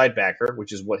 3-4 outside backer,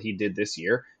 which is what he did this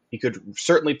year. He could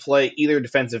certainly play either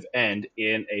defensive end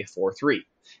in a 4-3.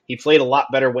 He played a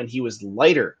lot better when he was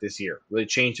lighter this year. Really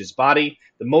changed his body.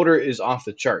 The motor is off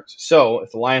the charts. So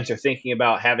if the Lions are thinking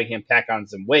about having him pack on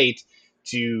some weight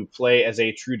to play as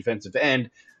a true defensive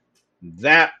end,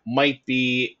 that might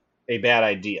be a bad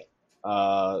idea.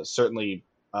 Certainly,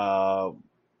 to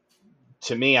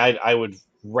me, I would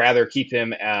rather keep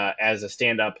him as a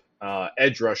stand-up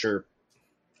edge rusher,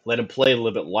 let him play a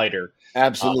little bit lighter.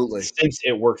 Absolutely. Since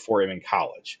it worked for him in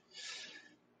college.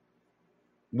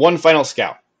 One final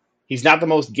scout. He's not the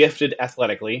most gifted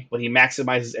athletically, but he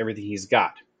maximizes everything he's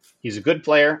got. He's a good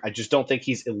player. I just don't think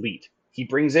he's elite. He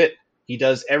brings it. He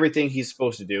does everything he's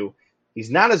supposed to do.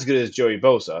 He's not as good as Joey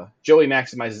Bosa. Joey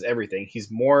maximizes everything. He's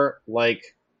more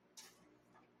like...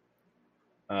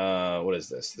 what is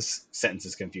this? This sentence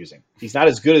is confusing. He's not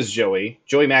as good as Joey.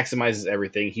 Joey maximizes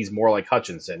everything. He's more like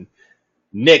Hutchinson.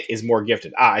 Nick is more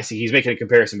gifted. I see. He's making a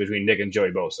comparison between Nick and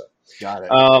Joey Bosa. Got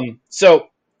it. So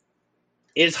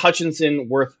is Hutchinson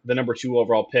worth the number 2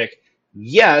 overall pick?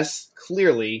 Yes,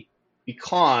 clearly,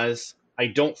 because I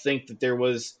don't think that there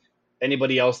was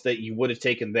anybody else that you would have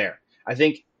taken there. I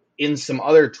think in some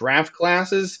other draft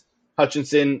classes,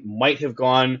 Hutchinson might have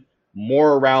gone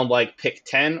more around like pick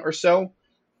 10 or so.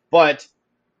 But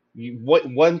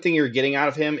one thing you're getting out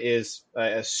of him is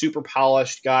a super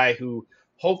polished guy who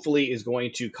hopefully is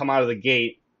going to come out of the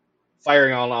gate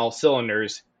firing on all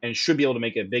cylinders and should be able to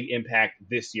make a big impact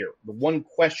this year. The one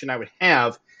question I would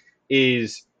have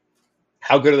is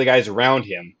how good are the guys around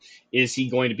him? Is he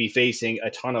going to be facing a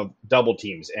ton of double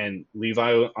teams? And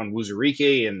Levi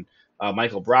Onwuzurike and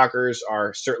Michael Brockers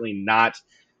are certainly not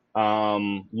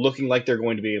looking like they're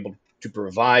going to be able to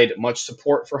provide much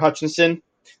support for Hutchinson.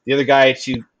 The other guy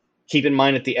to keep in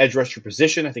mind at the edge rusher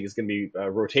position, I think is going to be a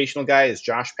rotational guy, is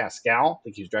Josh Pascal. I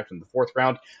think he's drafted in the 4th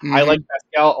round. Mm-hmm. I like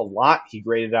Pascal a lot. He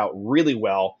graded out really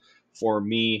well for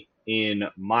me in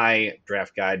my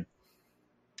draft guide.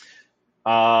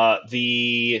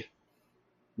 The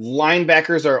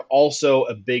linebackers are also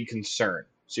a big concern.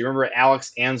 So you remember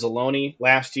Alex Anzalone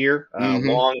last year?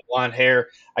 Long blonde hair.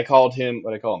 I called him,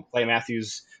 Clay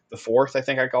Matthews the 4th, I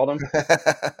think I called him.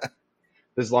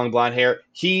 This long blonde hair.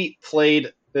 He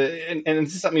played, and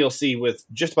this is something you'll see with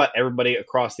just about everybody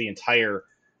across the entire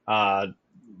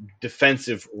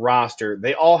defensive roster.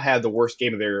 They all had the worst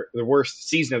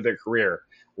season of their career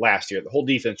last year. The whole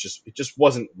defense just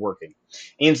wasn't working.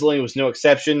 Anzalone was no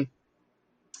exception.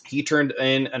 He turned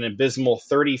in an abysmal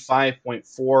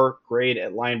 35.4 grade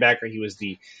at linebacker. He was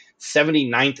the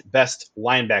 79th best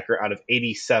linebacker out of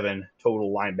 87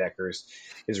 total linebackers.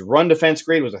 His run defense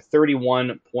grade was a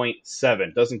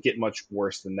 31.7. Doesn't get much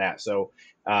worse than that. So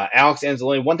Alex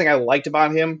Anzalone, one thing I liked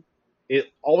about him, it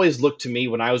always looked to me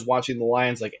when I was watching the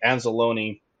Lions like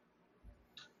Anzalone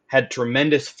had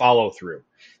tremendous follow through.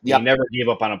 Yep. He never gave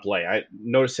up on a play. I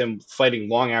noticed him fighting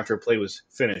long after a play was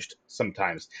finished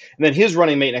sometimes. And then his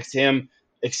running mate next to him,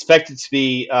 expected to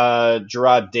be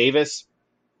Gerard Davis,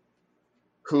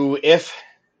 who, if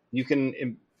you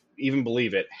can even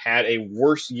believe it, had a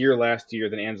worse year last year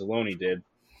than Anzalone did.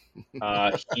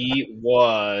 He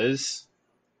was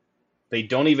 – they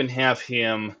don't even have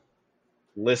him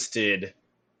listed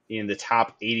in the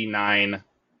top 89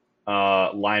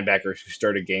 linebackers who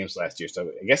started games last year.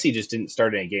 So I guess he just didn't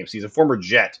start any games. He's a former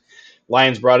Jet.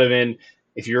 Lions brought him in.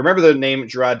 If you remember the name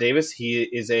Gerard Davis, he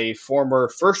is a former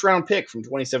first-round pick from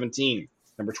 2017,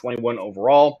 number 21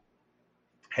 overall.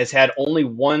 Has had only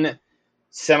one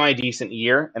semi-decent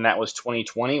year, and that was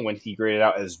 2020 when he graded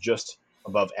out as just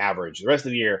above average. The rest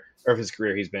of the year, or of his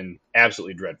career, he's been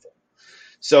absolutely dreadful.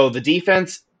 So the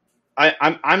defense,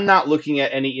 I'm not looking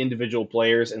at any individual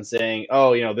players and saying,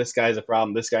 oh, this guy's a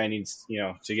problem. This guy needs,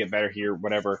 to get better here,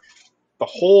 whatever. The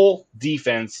whole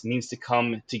defense needs to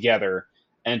come together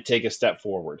and take a step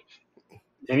forward.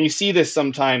 And you see this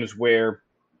sometimes where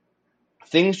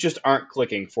things just aren't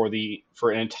clicking for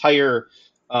an entire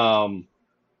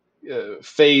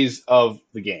phase of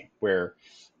the game, where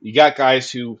you got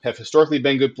guys who have historically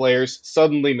been good players,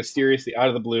 suddenly, mysteriously, out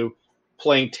of the blue,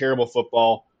 playing terrible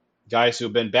football. Guys who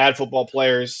have been bad football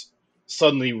players,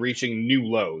 suddenly reaching new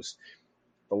lows.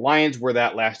 The Lions were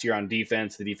that last year on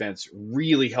defense. The defense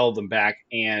really held them back.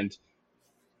 And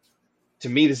to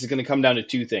me, this is going to come down to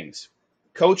two things: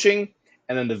 coaching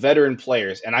and then the veteran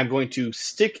players. And I'm going to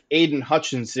stick Aiden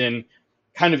Hutchinson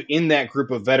kind of in that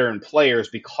group of veteran players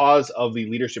because of the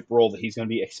leadership role that he's going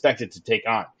to be expected to take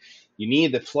on. You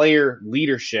need the player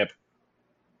leadership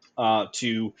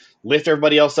to lift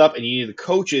everybody else up, and you need the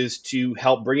coaches to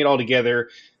help bring it all together,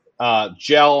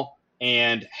 gel,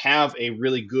 and have a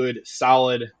really good,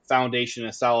 solid foundation,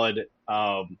 a solid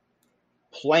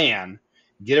plan.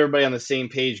 Get everybody on the same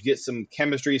page, get some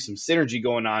chemistry, some synergy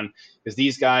going on, because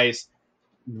these guys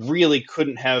really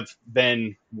couldn't have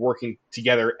been working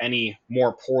together any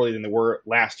more poorly than they were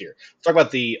last year. Let's talk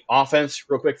about the offense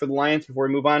real quick for the Lions before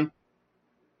we move on.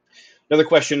 Another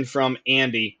question from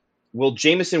Andy. Will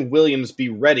Jameson Williams be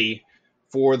ready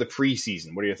for the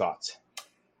preseason? What are your thoughts?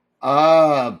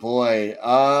 Boy.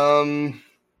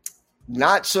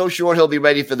 Not so sure he'll be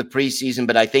ready for the preseason,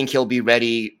 but I think he'll be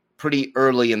ready pretty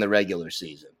early in the regular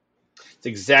season. It's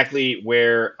exactly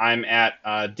where I'm at.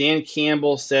 Dan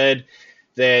Campbell said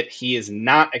that he is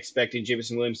not expecting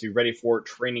Jameson Williams to be ready for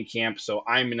training camp, so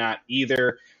I'm not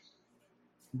either.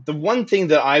 The one thing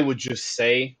that I would just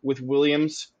say with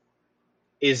Williams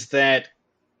is that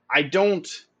I don't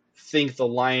think the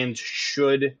Lions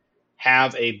should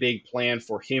have a big plan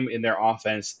for him in their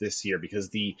offense this year, because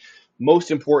the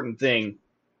most important thing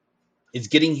is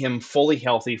getting him fully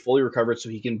healthy, fully recovered, so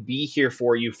he can be here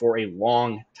for you for a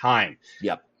long time.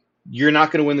 Yep. You're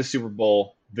not going to win the Super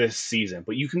Bowl this season,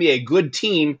 but you can be a good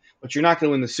team, but you're not going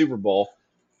to win the Super Bowl.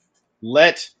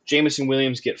 Let Jameson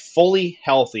Williams get fully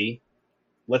healthy.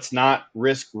 Let's not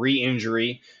risk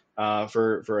re-injury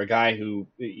for a guy who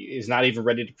is not even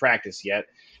ready to practice yet.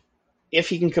 If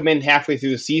he can come in halfway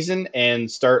through the season and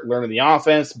start learning the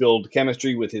offense, build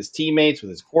chemistry with his teammates,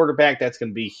 with his quarterback, that's going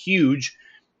to be huge.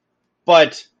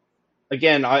 But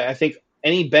again, I think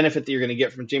any benefit that you're going to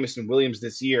get from Jameson Williams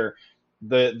this year,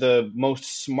 the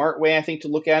most smart way I think to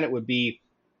look at it would be,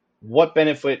 what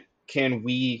benefit can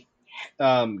we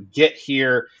get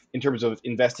here in terms of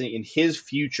investing in his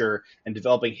future and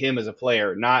developing him as a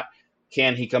player, not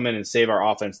can he come in and save our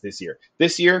offense this year.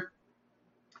 This year,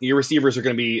 your receivers are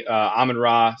going to be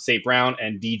Amon-Ra, St. Brown,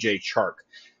 and DJ Chark.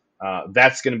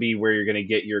 That's going to be where you're going to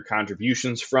get your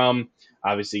contributions from.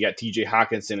 Obviously, you got TJ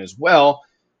Hawkinson as well.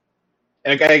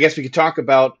 And I guess we could talk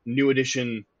about new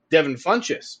addition Devin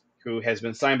Funchess, who has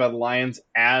been signed by the Lions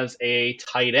as a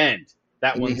tight end.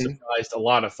 That one surprised a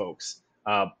lot of folks.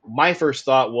 My first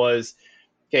thought was,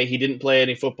 okay, he didn't play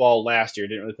any football last year,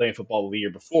 didn't really play any football the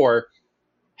year before.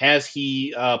 Has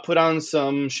he put on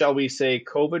some, shall we say,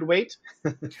 COVID weight?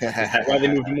 Is that why they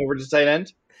moved him over to tight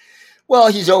end?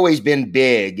 Well, he's always been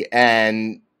big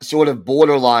and sort of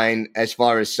borderline as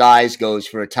far as size goes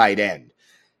for a tight end.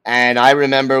 And I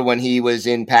remember when he was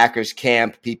in Packers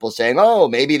camp, people saying, oh,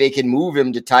 maybe they can move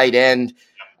him to tight end.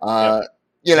 Yep.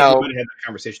 You know, we had that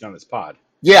conversation on this pod.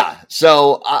 Yeah.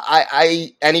 So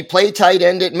and he played tight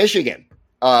end at Michigan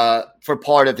for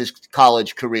part of his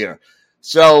college career.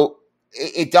 So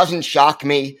it doesn't shock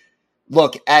me.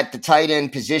 Look, at the tight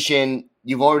end position,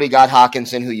 you've already got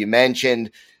Hawkinson, who you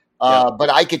mentioned, but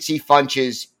I could see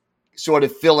Funchess sort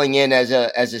of filling in as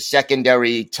a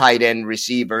secondary tight end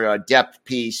receiver, a depth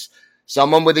piece.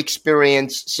 someone with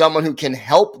experience, someone who can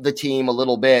help the team a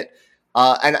little bit.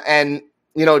 And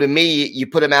to me, you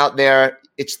put him out there,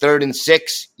 it's 3rd and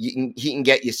 6, he can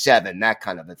get you 7, that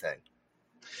kind of a thing.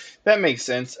 That makes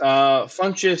sense.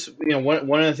 Funchess,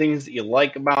 one of the things that you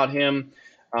like about him,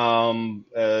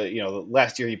 the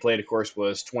last year he played, of course,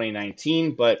 was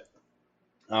 2019, but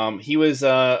he was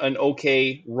an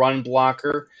okay run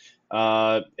blocker,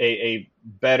 a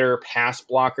better pass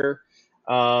blocker.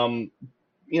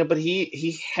 But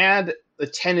he had a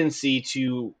tendency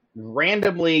to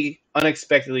randomly,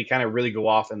 unexpectedly, kind of really go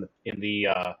off in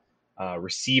the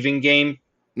receiving game.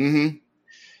 Mm-hmm.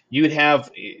 You would have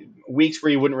weeks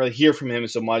where you wouldn't really hear from him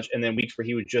so much, and then weeks where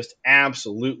he would just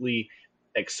absolutely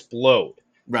explode.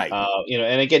 Right.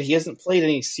 And again, he hasn't played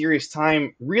any serious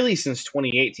time really since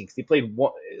 2018, because he played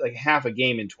like half a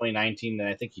game in 2019, and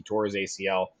I think he tore his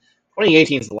ACL.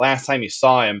 2018 is the last time you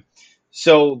saw him.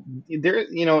 So there,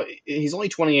 he's only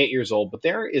 28 years old, but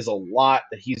there is a lot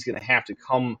that he's going to have to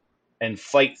come and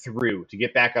fight through to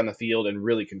get back on the field and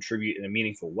really contribute in a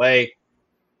meaningful way.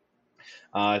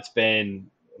 It's been,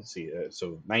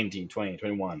 so 19, 20,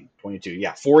 21, 22.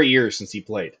 Yeah, 4 years since he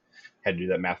played. Had to do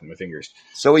that math with my fingers.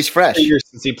 So he's fresh. 4 years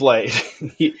since he played.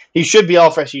 he should be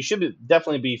all fresh. He should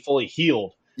definitely be fully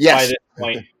healed by this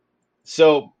point.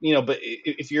 So, but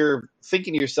if you're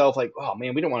thinking to yourself like, oh,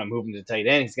 man, we don't want to move him to tight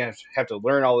end. He's going to have to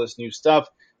learn all this new stuff.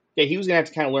 Yeah, he was going to have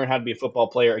to kind of learn how to be a football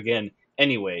player again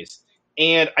anyways.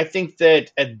 And I think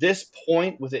that at this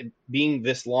point, with it being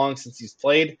this long since he's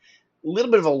played, a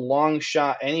little bit of a long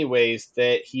shot anyways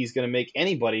that he's going to make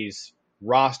anybody's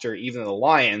roster, even the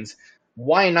Lions.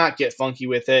 Why not get funky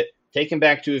with it? Take him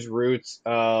back to his roots.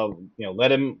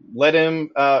 Let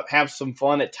him have some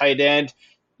fun at tight end.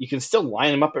 You can still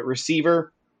line him up at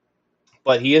receiver,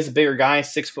 but he is a bigger guy,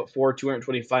 6'4",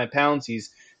 225 pounds. He's,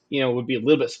 would be a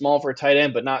little bit small for a tight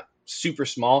end, but not super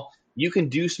small. You can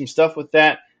do some stuff with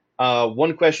that.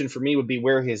 One question for me would be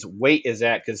where his weight is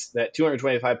at, because that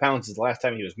 225 pounds is the last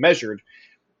time he was measured.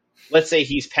 Let's say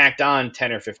he's packed on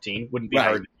 10 or 15. Wouldn't be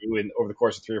hard to do over the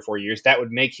course of 3 or 4 years. That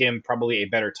would make him probably a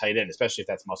better tight end, especially if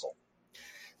that's muscle.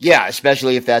 Yeah,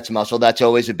 especially if that's muscle. That's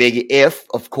always a big if,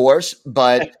 of course.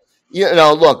 But,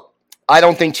 look, I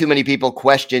don't think too many people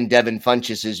question Devin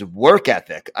Funchess' work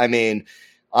ethic. I mean,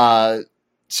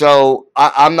 so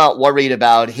I'm not worried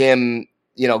about him,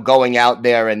 going out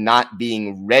there and not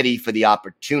being ready for the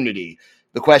opportunity.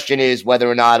 The question is whether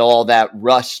or not all that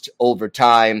rust over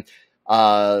time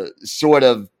sort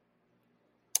of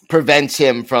prevents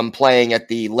him from playing at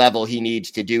the level he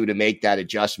needs to do to make that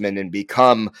adjustment and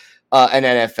become an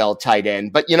NFL tight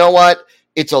end. But you know what?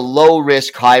 It's a low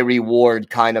risk, high reward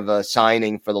kind of a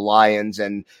signing for the Lions.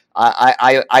 And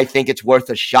I think it's worth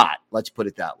a shot. Let's put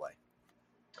it that way.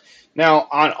 Now,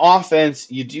 on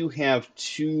offense, you do have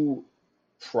 2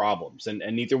 problems, and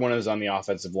neither one is on the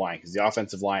offensive line, because the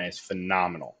offensive line is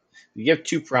phenomenal. You have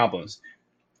 2 problems.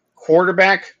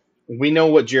 Quarterback, we know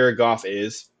what Jared Goff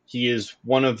is. He is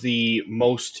one of the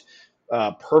most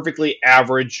perfectly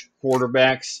average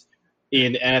quarterbacks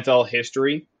in NFL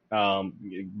history.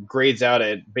 Grades out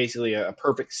at basically a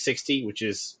perfect 60, which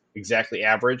is exactly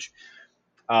average.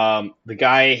 The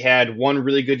guy had one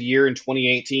really good year in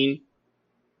 2018.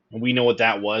 We know what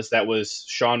that was. That was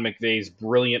Sean McVay's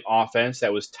brilliant offense.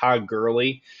 That was Todd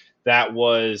Gurley. That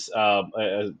was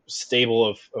a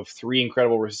stable of 3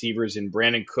 incredible receivers in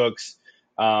Brandon Cooks,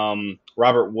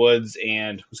 Robert Woods,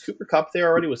 and was Cooper Kupp there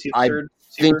already? Was he the third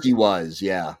receiver? I think he was,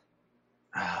 yeah.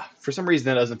 For some reason,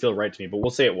 that doesn't feel right to me, but we'll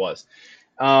say it was.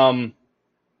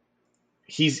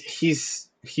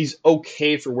 He's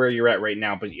okay for where you're at right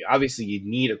now, but obviously you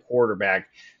need a quarterback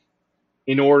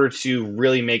in order to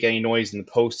really make any noise in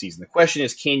the postseason. The question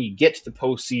is, can you get to the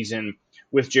postseason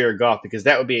with Jared Goff? Because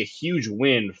that would be a huge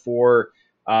win for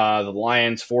the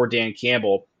Lions, for Dan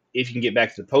Campbell, if you can get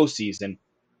back to the postseason.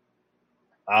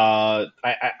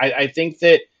 I think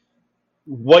that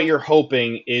what you're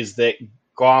hoping is that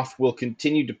Goff will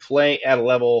continue to play at a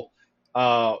level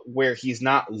where he's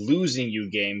not losing you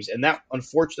games. And that,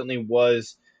 unfortunately,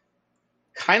 was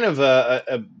kind of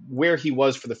a where he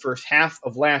was for the first half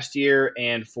of last year,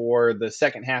 and for the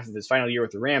second half of his final year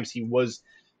with the Rams, he was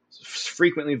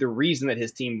frequently the reason that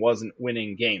his team wasn't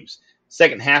winning games.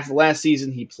 Second half of last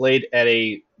season, he played at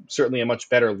certainly a much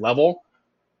better level,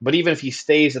 but even if he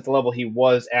stays at the level he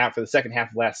was at for the second half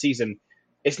of last season,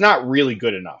 it's not really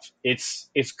good enough. It's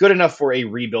good enough for a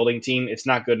rebuilding team. It's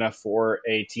not good enough for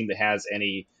a team that has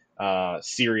any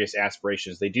serious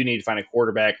aspirations. They do need to find a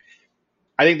quarterback.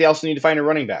 I think they also need to find a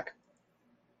running back.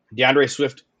 DeAndre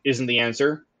Swift isn't the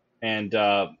answer, and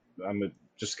I'm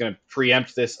just going to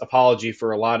preempt this apology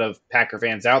for a lot of Packer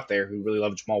fans out there who really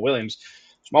love Jamal Williams.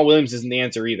 Jamal Williams isn't the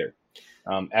answer either,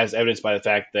 as evidenced by the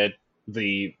fact that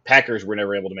the Packers were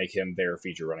never able to make him their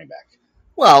feature running back.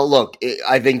 Well, look,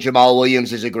 I think Jamal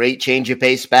Williams is a great change of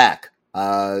pace back.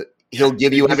 He'll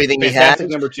give you everything he has. Fantastic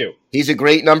number 2. He's a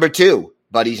great number 2,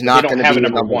 but he's not going to be a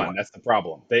number one. 1. That's the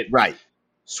problem. Right.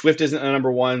 Swift isn't a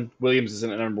number 1. Williams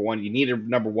isn't a number 1. You need a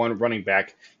number 1 running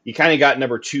back. You kind of got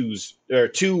number 2s, or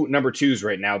 2 number 2s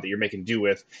right now that you're making do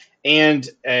with, and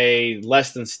a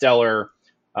less than stellar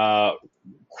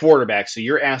quarterback. So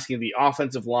you're asking the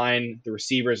offensive line, the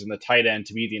receivers, and the tight end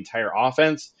to be the entire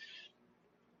offense.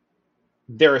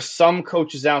 There are some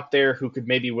coaches out there who could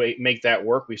maybe make that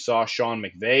work. We saw Sean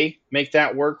McVay make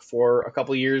that work for a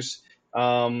couple of years.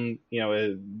 19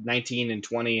 and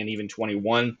 20 and even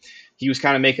 21. He was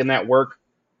kind of making that work.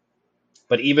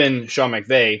 But even Sean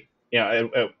McVay,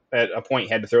 at a point, he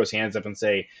had to throw his hands up and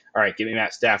say, all right, give me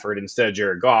Matt Stafford instead of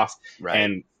Jared Goff. Right.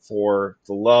 And for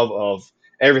the love of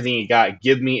everything he got,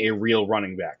 give me a real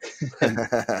running back.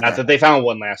 Not that they found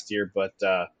one last year, but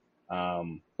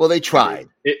well, they tried.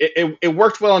 It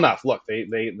worked well enough. Look,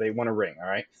 they won a ring, all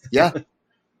right? Yeah,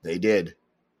 they did.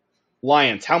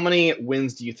 Lions, how many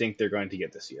wins do you think they're going to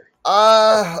get this year?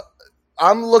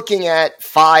 I'm looking at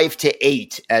 5 to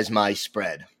 8 as my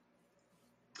spread.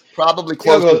 Probably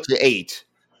closer to 8.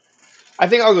 I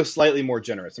think I'll go slightly more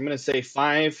generous. I'm going to say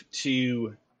 5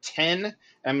 to 10.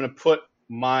 I'm going to put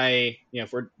my,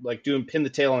 if we're like doing pin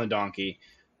the tail on the donkey,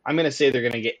 I'm going to say they're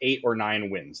going to get 8 or 9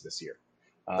 wins this year.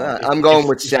 I'm going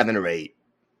with 7 or 8.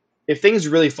 If things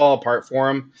really fall apart for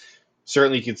them,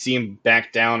 certainly you could see him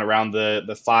back down around the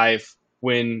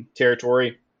 5-win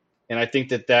territory. And I think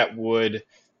that would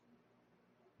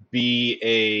be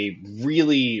a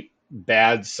really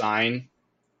bad sign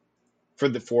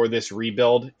for this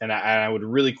rebuild. And I would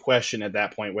really question at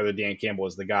that point whether Dan Campbell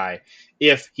is the guy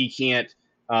if he can't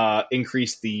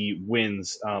increase the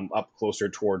wins up closer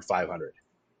toward 500.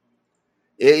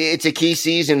 It's a key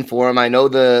season for him. I know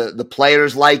the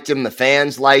players liked him. The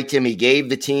fans liked him. He gave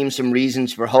the team some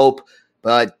reasons for hope.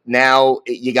 But now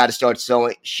you got to start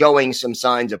showing some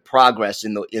signs of progress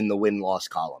in the win-loss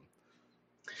column.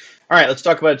 All right, let's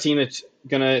talk about a team that's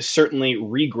going to certainly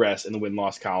regress in the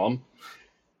win-loss column.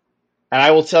 And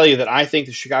I will tell you that I think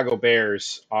the Chicago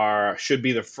Bears should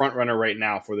be the front runner right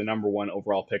now for the number 1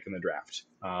 overall pick in the draft.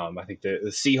 I think the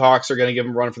Seahawks are going to give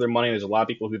them a run for their money. There's a lot of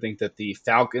people who think that the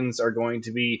Falcons are going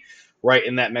to be right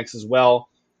in that mix as well.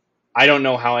 I don't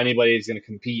know how anybody is going to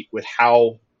compete with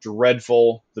how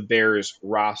dreadful the Bears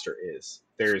roster is.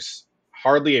 There's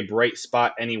hardly a bright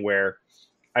spot anywhere.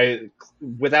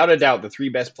 Without a doubt, the 3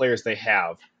 best players they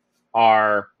have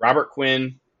are Robert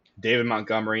Quinn, David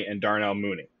Montgomery, and Darnell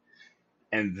Mooney.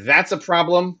 And that's a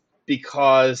problem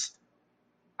because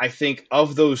I think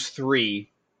of those 3,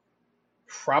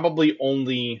 probably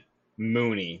only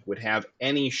Mooney would have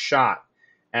any shot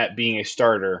at being a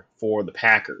starter for the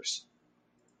Packers.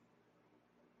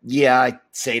 Yeah, I'd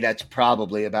say that's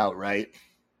probably about right.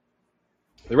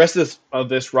 The rest of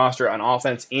this roster on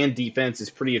offense and defense is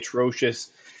pretty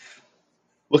atrocious.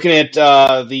 Looking at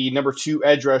the number 2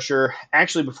 edge rusher,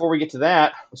 actually, before we get to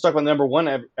that, let's talk about the number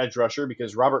 1 edge rusher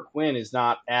because Robert Quinn is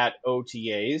not at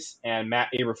OTAs, and Matt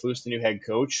Eberflus, the new head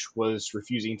coach, was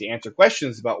refusing to answer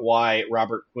questions about why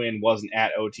Robert Quinn wasn't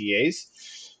at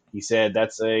OTAs. He said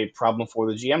that's a problem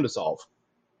for the GM to solve.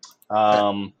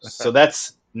 So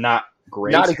that's not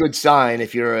great. Not a good sign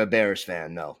if you're a Bears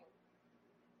fan, no.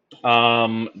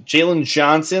 Jalen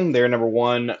Johnson, their number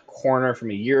 1 corner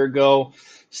from a year ago,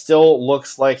 still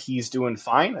looks like he's doing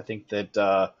fine. I think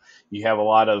that you have a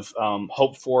lot of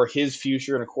hope for his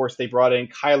future. And, of course, they brought in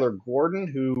Kyler Gordon,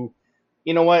 who,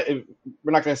 you know what,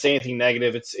 we're not going to say anything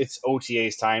negative. It's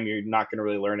OTA's time. You're not going to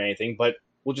really learn anything. But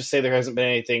we'll just say there hasn't been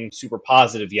anything super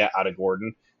positive yet out of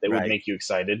Gordon that would make you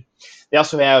excited. They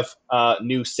also have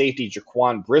new safety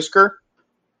Jaquan Brisker.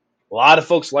 A lot of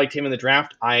folks liked him in the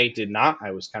draft. I did not.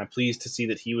 I was kind of pleased to see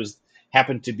that he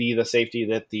happened to be the safety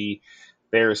that the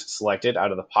Bears selected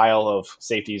out of the pile of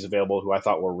safeties available who I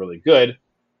thought were really good.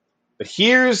 But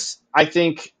here's, I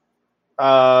think,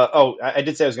 I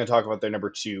did say I was going to talk about their number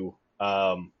 2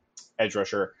 edge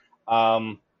rusher.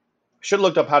 Should have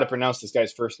looked up how to pronounce this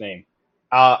guy's first name.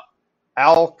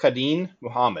 Al-Qadin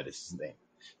Muhammad is his name.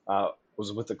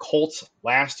 Was with the Colts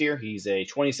last year. He's a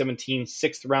 2017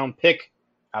 6th-round pick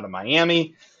out of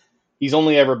Miami. He's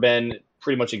only ever been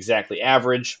pretty much exactly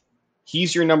average.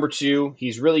 He's your number 2.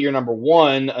 He's really your number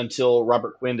 1 until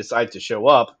Robert Quinn decides to show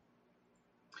up.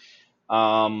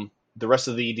 The rest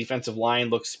of the defensive line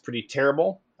looks pretty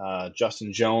terrible.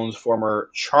 Justin Jones, former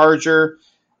Charger.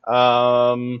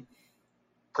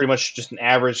 pretty much just an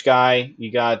average guy.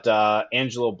 You got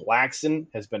Angelo Blackson,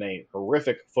 has been a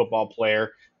horrific football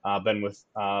player, been with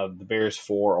the Bears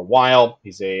for a while.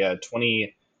 He's a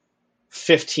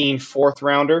 2015 fourth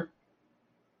rounder.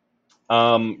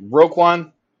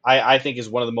 Roquan, I think, is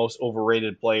one of the most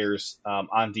overrated players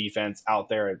on defense out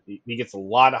there. He gets a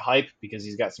lot of hype because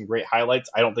he's got some great highlights.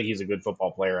 I don't think he's a good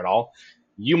football player at all.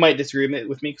 You might disagree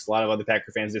with me because a lot of other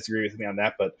Packer fans disagree with me on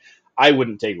that, but I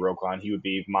wouldn't take Roquan. He would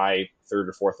be my third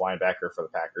or fourth linebacker for the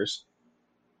Packers.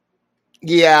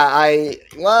 Yeah,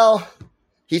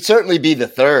 he'd certainly be the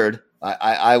third.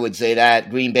 I would say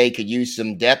that Green Bay could use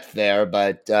some depth there,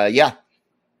 but yeah.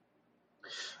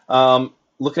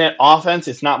 Looking at offense,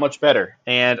 it's not much better.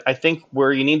 And I think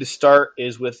where you need to start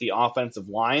is with the offensive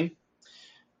line,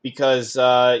 because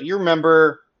you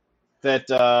remember that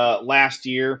last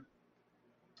year,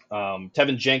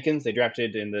 Tevin Jenkins, they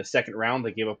drafted in the second round.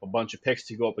 They gave up a bunch of picks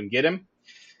to go up and get him.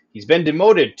 He's been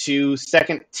demoted to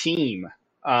second team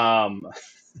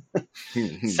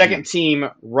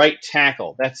right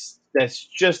tackle. That's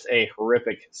just a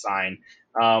horrific sign.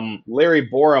 Larry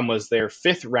Borum was their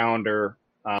fifth rounder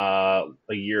a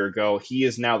year ago. He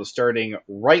is now the starting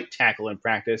right tackle in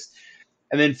practice.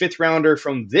 And then fifth rounder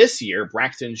from this year,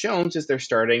 Braxton Jones, is their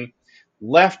starting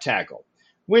left tackle,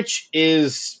 which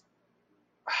is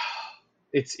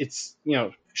it's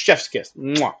chef's kiss.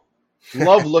 Mwah.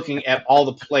 Love looking at all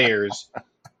the players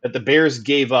that the Bears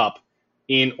gave up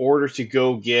in order to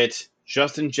go get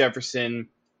Justin Jefferson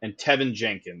and Tevin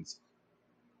Jenkins,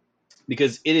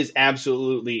 because it is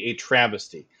absolutely a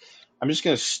travesty. I'm just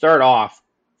going to start off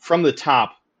from the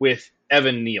top with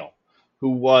Evan Neal, who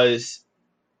was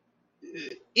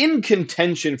in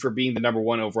contention for being the number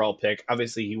one overall pick.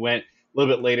 Obviously, he went a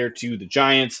little bit later to the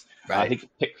Giants. Right. I think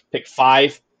pick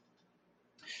 5.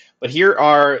 But here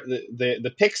are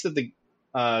the picks that the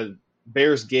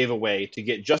Bears gave away to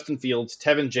get Justin Fields,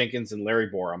 Tevin Jenkins, and Larry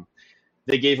Borum.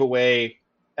 They gave away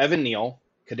Evan Neal,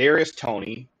 Kadarius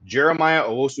Toney, Jeremiah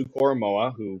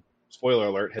Owusu-Koramoah, who, spoiler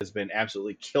alert, has been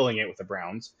absolutely killing it with the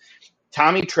Browns,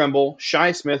 Tommy Tremble,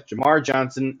 Shi Smith, Jamar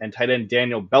Johnson, and tight end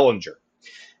Daniel Bellinger.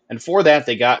 And for that,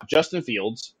 they got Justin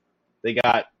Fields. They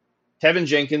got Tevin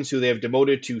Jenkins, who they have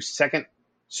demoted to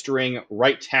second-string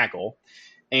right tackle,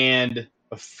 and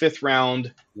a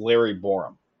fifth-round Larry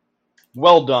Borum.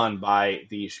 Well done by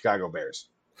the Chicago Bears.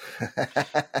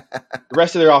 The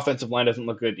rest of their offensive line doesn't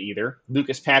look good either.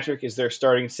 Lucas Patrick is their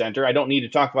starting center. I don't need to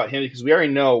talk about him because we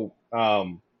already know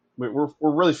we're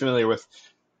really familiar with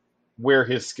where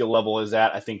his skill level is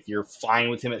at. I think you're fine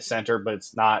with him at center, but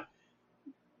it's not,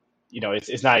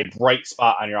 it's not a bright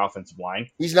spot on your offensive line.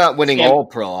 He's not winning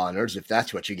All-Pro honors, if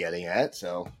that's what you're getting at.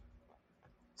 So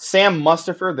Sam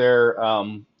Mustipher,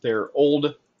 their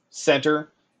old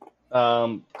center,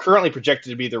 currently projected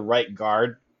to be the right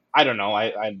guard. I don't know.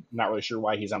 I'm not really sure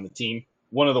why he's on the team.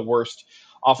 One of the worst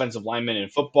offensive linemen in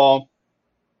football.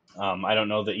 I don't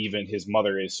know that even his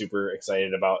mother is super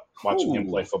excited about watching him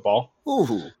play football.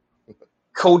 Ooh.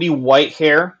 Cody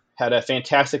Whitehair had a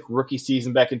fantastic rookie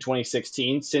season back in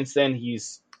 2016. Since then,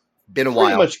 he's been a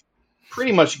while.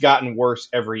 Pretty much gotten worse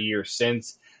every year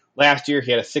since. Last year,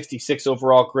 he had a 66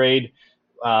 overall grade,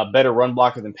 better run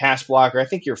blocker than pass blocker. I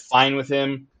think you're fine with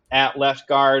him at left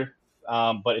guard,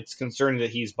 but it's concerning that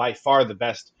he's by far the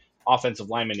best offensive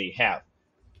lineman they have.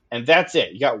 And that's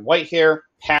it. You got Whitehair,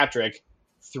 Patrick,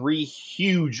 3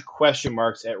 huge question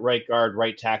marks at right guard,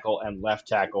 right tackle, and left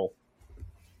tackle,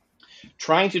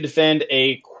 trying to defend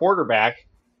a quarterback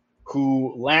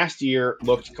who last year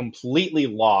looked completely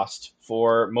lost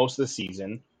for most of the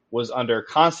season, was under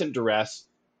constant duress,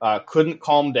 couldn't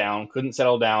calm down, couldn't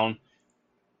settle down,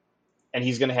 and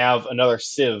he's going to have another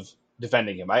sieve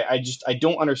defending him. I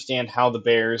don't understand how the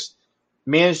Bears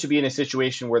managed to be in a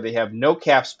situation where they have no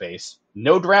cap space,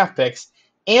 no draft picks,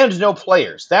 and no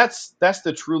players. That's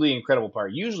the truly incredible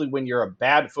part. Usually when you're a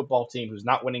bad football team who's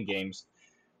not winning games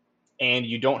and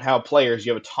you don't have players,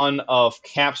 you have a ton of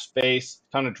cap space,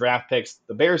 a ton of draft picks.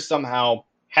 The Bears somehow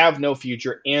have no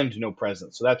future and no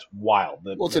presence. So that's wild.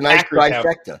 It's a nice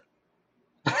trifecta.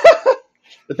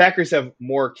 The Packers have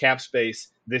more cap space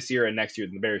this year and next year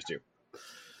than the Bears do.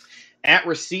 At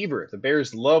receiver, the Bears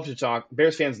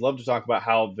fans love to talk about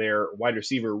how their wide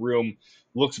receiver room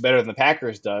looks better than the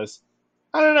Packers does.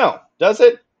 I don't know. Does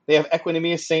it? They have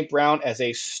Equanimeous St. Brown as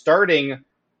a starting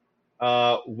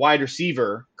wide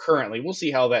receiver currently. We'll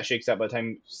see how that shakes out by the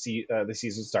time the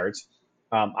season starts.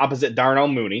 Opposite Darnell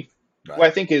Mooney, right, who I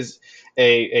think is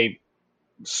a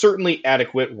certainly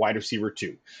adequate wide receiver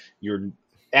 2. You're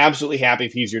absolutely happy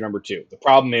if he's your number 2. The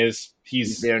problem is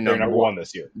he's their number 1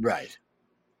 this year. Right.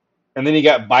 And then you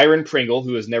got Byron Pringle,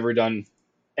 who has never done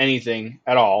anything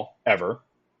at all, ever.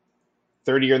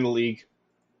 third year in the league,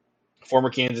 former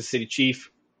Kansas City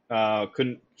Chief,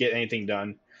 couldn't get anything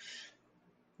done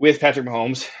with Patrick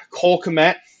Mahomes. Cole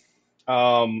Kmet,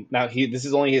 now this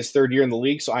is only his third year in the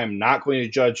league, so I am not going to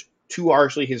judge too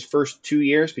harshly his first 2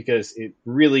 years because it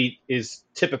really is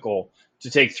typical to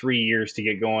take 3 years to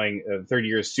get going. Third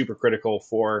year is super critical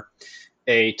for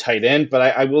a tight end, but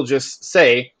I will just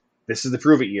say this is the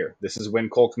prove it year. This is when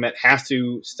Cole Kmet has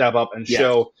to step up and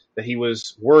show that he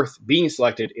was worth being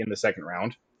selected in the second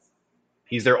round.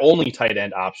 He's their only tight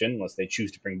end option, unless they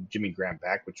choose to bring Jimmy Graham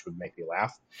back, which would make me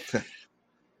laugh.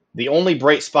 The only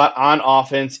bright spot on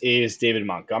offense is David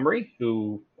Montgomery,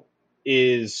 who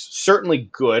is certainly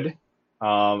good.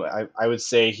 I would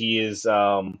say he is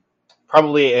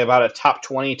probably about a top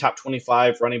 20, top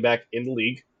 25 running back in the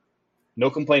league. No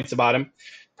complaints about him.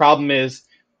 Problem is,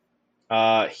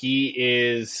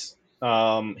 he's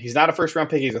not a first-round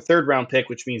pick. He's a third-round pick,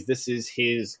 which means this is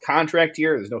his contract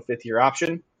year. There's no fifth-year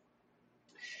option.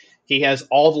 He has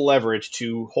all the leverage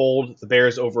to hold the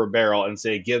Bears over a barrel and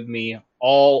say, give me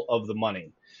all of the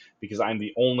money because I'm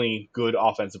the only good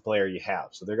offensive player you have.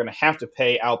 So they're going to have to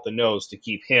pay out the nose to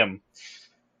keep him.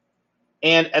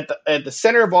 And at the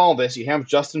center of all this, you have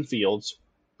Justin Fields,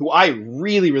 who I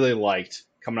really, really liked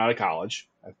coming out of college.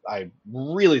 I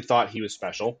really thought he was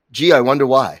special. Gee, I wonder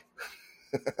why.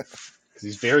 Because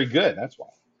he's very good. That's why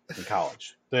in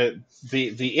college.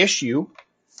 The issue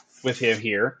with him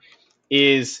here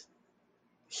is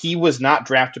he was not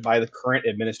drafted by the current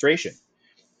administration.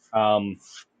 Ryan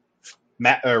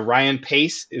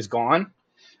Pace is gone.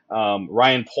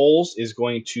 Ryan Poles is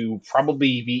going to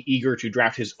probably be eager to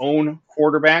draft his own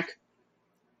quarterback.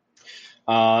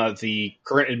 The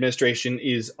current administration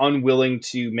is unwilling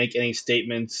to make any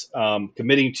statements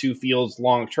committing to Fields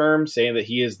long term, saying that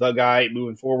he is the guy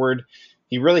moving forward.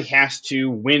 He really has to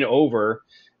win over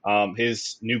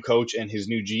his new coach and his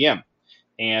new GM.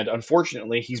 And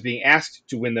unfortunately, he's being asked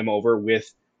to win them over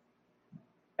with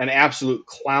an absolute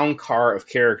clown car of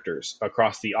characters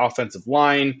across the offensive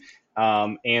line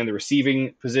and the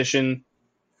receiving position.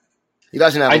 He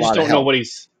doesn't have. I don't know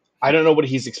what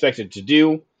he's expected to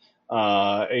do.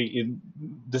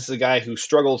 This is a guy who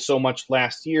struggled so much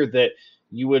last year that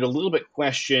you would a little bit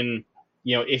question,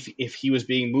 if he was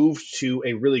being moved to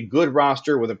a really good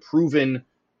roster with a proven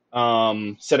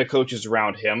set of coaches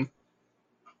around him.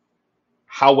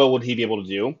 How well would he be able to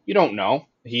do? You don't know.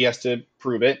 He has to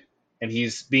prove it, and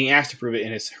he's being asked to prove it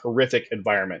in his horrific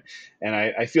environment. And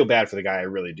I feel bad for the guy. I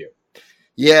really do.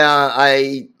 Yeah,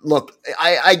 I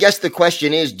guess the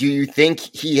question is, do you think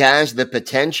he has the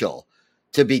potential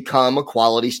to become a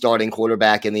quality starting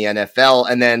quarterback in the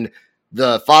NFL? And then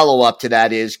the follow-up to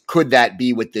that is, could that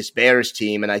be with this Bears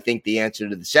team? And I think the answer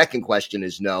to the second question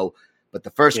is no. But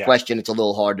the first question, it's a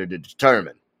little harder to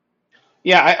determine.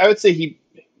 Yeah, I would say he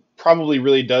probably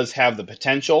really does have the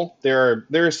potential. There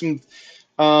are some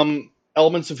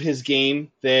elements of his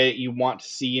game that you want to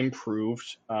see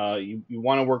improved. You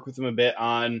want to work with him a bit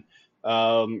on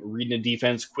reading a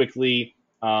defense quickly,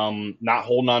 not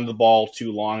holding on to the ball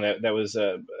too long. That was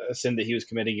a sin that he was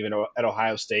committing even at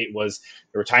Ohio State. There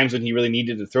were times when he really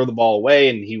needed to throw the ball away,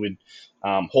 and he would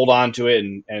hold on to it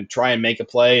and try and make a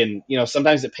play. And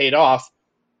sometimes it paid off,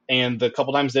 and the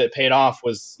couple times that it paid off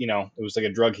was it was like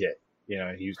a drug hit.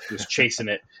 He was chasing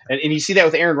it, and you see that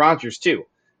with Aaron Rodgers too.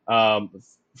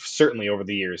 Certainly over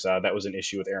the years, that was an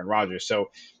issue with Aaron Rodgers.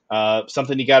 So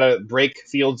something you got to break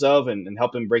Fields of and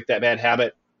help him break that bad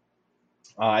habit.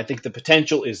 I think the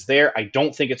potential is there. I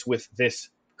don't think it's with this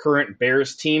current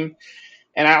Bears team.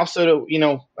 And I also,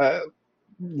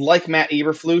 like Matt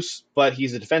Eberflus, but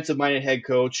he's a defensive-minded head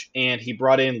coach, and he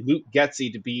brought in Luke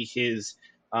Getsy to be his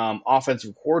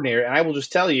offensive coordinator. And I will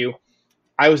just tell you,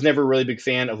 I was never a really big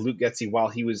fan of Luke Getsy while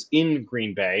he was in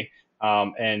Green Bay.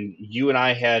 And you and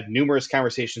I had numerous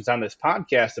conversations on this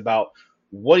podcast about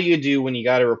what do you do when you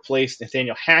got to replace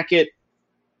Nathaniel Hackett?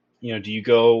 Do you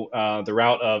go the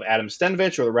route of Adam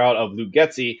Stenavich or the route of Luke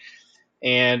Getsy?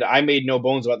 And I made no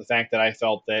bones about the fact that I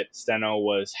felt that Steno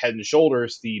was head and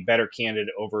shoulders the better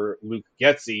candidate over Luke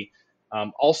Getsy.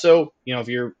 Also, if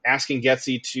you're asking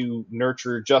Getsy to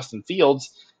nurture Justin Fields,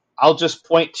 I'll just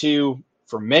point to,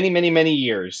 for many, many, many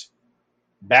years,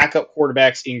 backup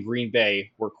quarterbacks in Green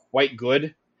Bay were quite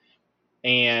good.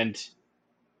 And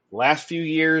last few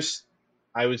years,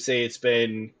 I would say it's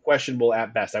been questionable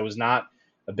at best. I was not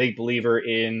a big believer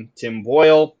in Tim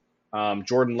Boyle.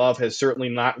 Jordan Love has certainly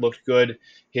not looked good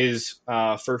his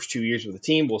first 2 years with the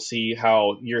team. We'll see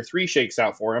how year 3 shakes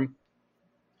out for him.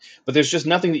 But there's just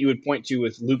nothing that you would point to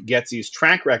with Luke Getsy's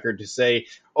track record to say,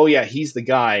 oh yeah, he's the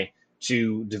guy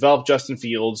to develop Justin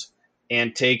Fields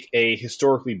and take a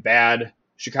historically bad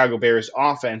Chicago Bears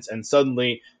offense and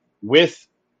suddenly, with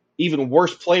even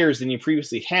worse players than you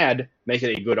previously had, make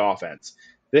it a good offense.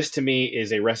 This, to me,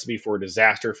 is a recipe for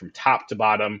disaster from top to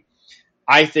bottom.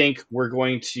 I think we're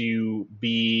going to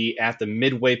be at the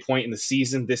midway point in the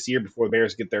season this year before the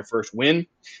Bears get their first win.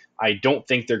 I don't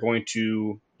think they're going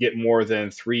to get more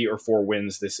than 3 or 4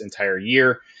 wins this entire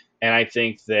year. And I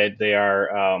think that they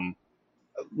are,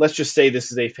 let's just say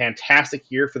this is a fantastic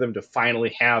year for them to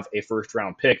finally have a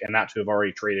first-round pick and not to have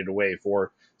already traded away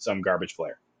for some garbage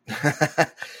player.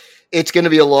 It's going to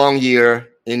be a long year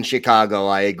in Chicago.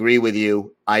 I agree with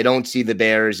you. I don't see the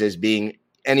Bears as being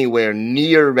anywhere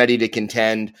near ready to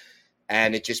contend.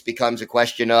 And it just becomes a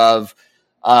question of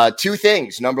two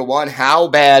things. Number one, how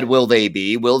bad will they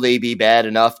be? Will they be bad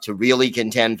enough to really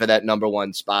contend for that number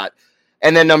one spot?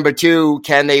 And then number two,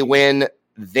 can they win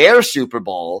their Super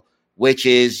Bowl, which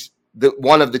is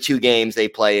one of the 2 games they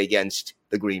play against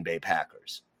the Green Bay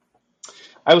Packers?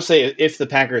 I would say if the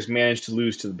Packers manage to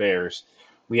lose to the Bears,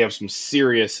 we have some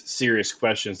serious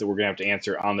questions that we're going to have to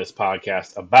answer on this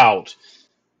podcast about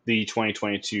the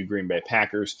 2022 Green Bay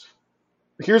Packers.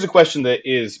 Here's a question that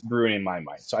is brewing in my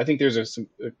mind. So I think there's a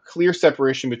clear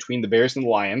separation between the Bears and the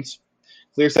Lions,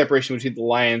 clear separation between the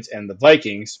Lions and the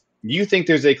Vikings. You think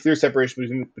there's a clear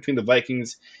separation between the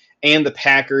Vikings and the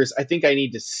Packers? I think I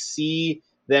need to see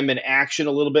them in action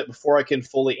a little bit before I can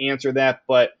fully answer that,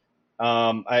 but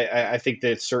I think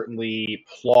that it's certainly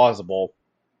plausible.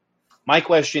 My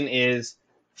question is,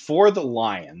 for the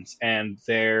Lions and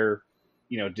their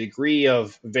degree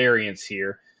of variance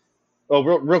here. Oh,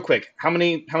 real quick, how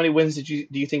many wins do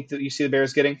you think that you see the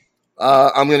Bears getting?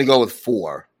 I'm going to go with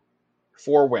 4.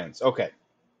 4 wins. Okay.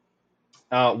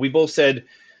 We both said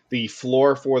the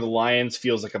floor for the Lions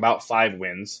feels like about 5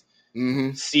 wins.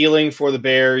 Mm-hmm. Ceiling for the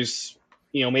Bears,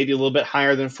 maybe a little bit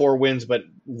higher than 4 wins, but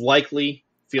likely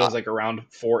feels like around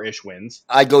 4-ish wins.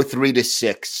 I go 3 to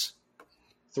 6.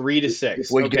 3 to 6.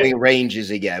 If we're doing ranges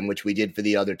again, which we did for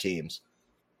the other teams.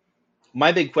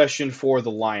 My big question for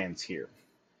the Lions here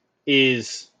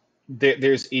is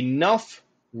there's enough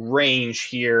range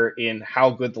here in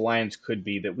how good the Lions could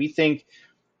be that we think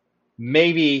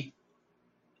maybe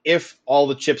if all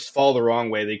the chips fall the wrong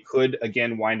way, they could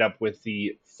again wind up with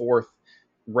the 4th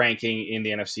ranking in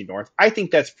the NFC North. I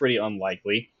think that's pretty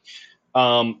unlikely.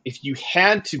 If you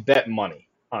had to bet money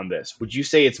on this, would you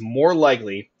say it's more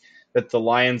likely that the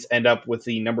Lions end up with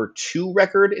the number 2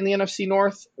 record in the NFC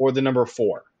North or the number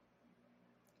 4?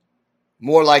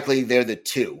 More likely they're the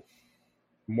 2.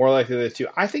 More likely they're the 2.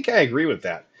 I think I agree with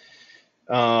that.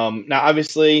 Now,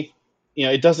 obviously,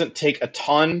 it doesn't take a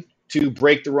ton to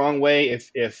break the wrong way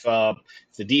if the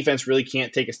defense really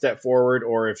can't take a step forward,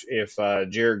 or if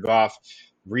Jared Goff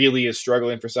really is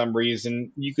struggling for some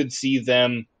reason, you could see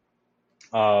them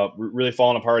really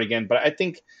falling apart again. But I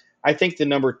think the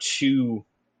number 2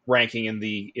 ranking in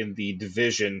the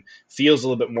division feels a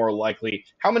little bit more likely.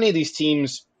 How many of these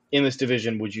teams in this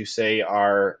division would you say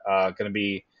are going to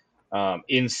be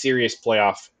in serious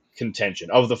playoff contention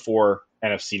of the 4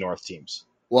 NFC North teams?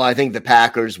 Well, I think the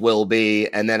Packers will be,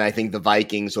 and then I think the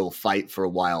Vikings will fight for a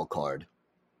wild card.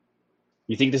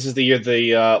 You think this is the year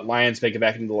the Lions make it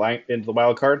back into the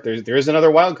wild card? There is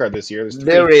another wild card this year.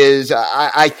 There is.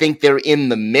 I think they're in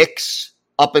the mix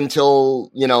up until,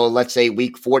 let's say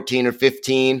week 14 or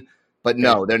 15, but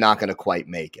no, they're not going to quite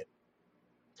make it.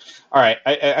 All right.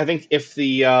 I think if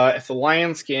the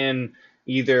Lions can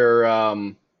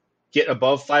either get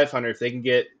above 500, if they can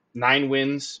get 9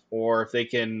 wins, or if they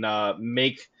can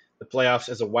make the playoffs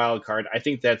as a wild card, I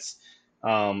think that's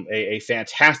a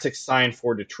fantastic sign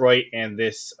for Detroit and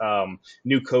this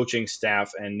new coaching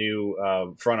staff and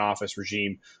new front office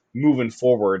regime moving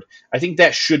forward. I think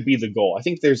that should be the goal. I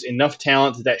think there's enough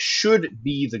talent that should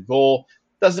be the goal.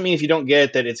 Doesn't mean if you don't get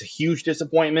it that it's a huge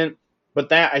disappointment, but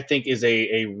that I think is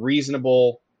a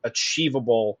reasonable,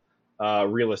 achievable,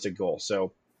 realistic goal.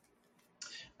 So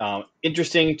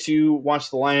interesting to watch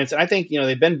the Lions. And I think,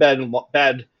 they've been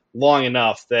bad long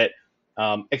enough that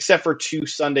except for 2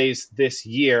 Sundays this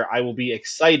year, I will be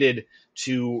excited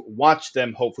to watch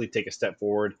them hopefully take a step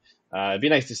forward. It'd be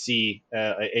nice to see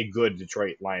a good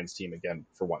Detroit Lions team again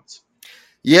for once.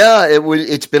 Yeah,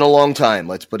 it's been a long time.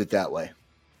 Let's put it that way.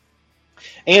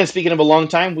 And speaking of a long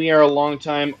time, we are a long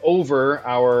time over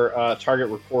our target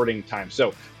recording time. So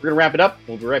we're going to wrap it up.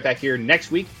 We'll be right back here next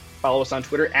week. Follow us on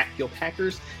Twitter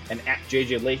 @GilPackers and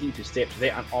 @JJ Leahy to stay up to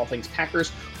date on all things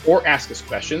Packers or ask us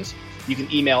questions. You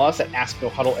can email us at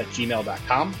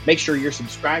asknohuddle@gmail.com. Make sure you're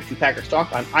subscribed to Packers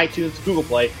Talk on iTunes, Google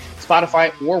Play,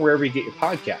 Spotify, or wherever you get your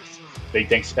podcasts. Big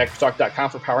thanks to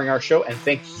PackersTalk.com for powering our show, and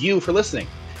thank you for listening.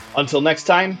 Until next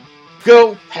time,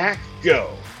 go Pack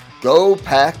Go! Go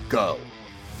Pack Go!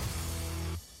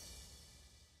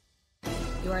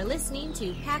 You are listening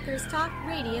to Packers Talk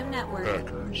Radio Network.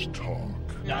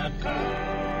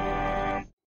 PackersTalk.com.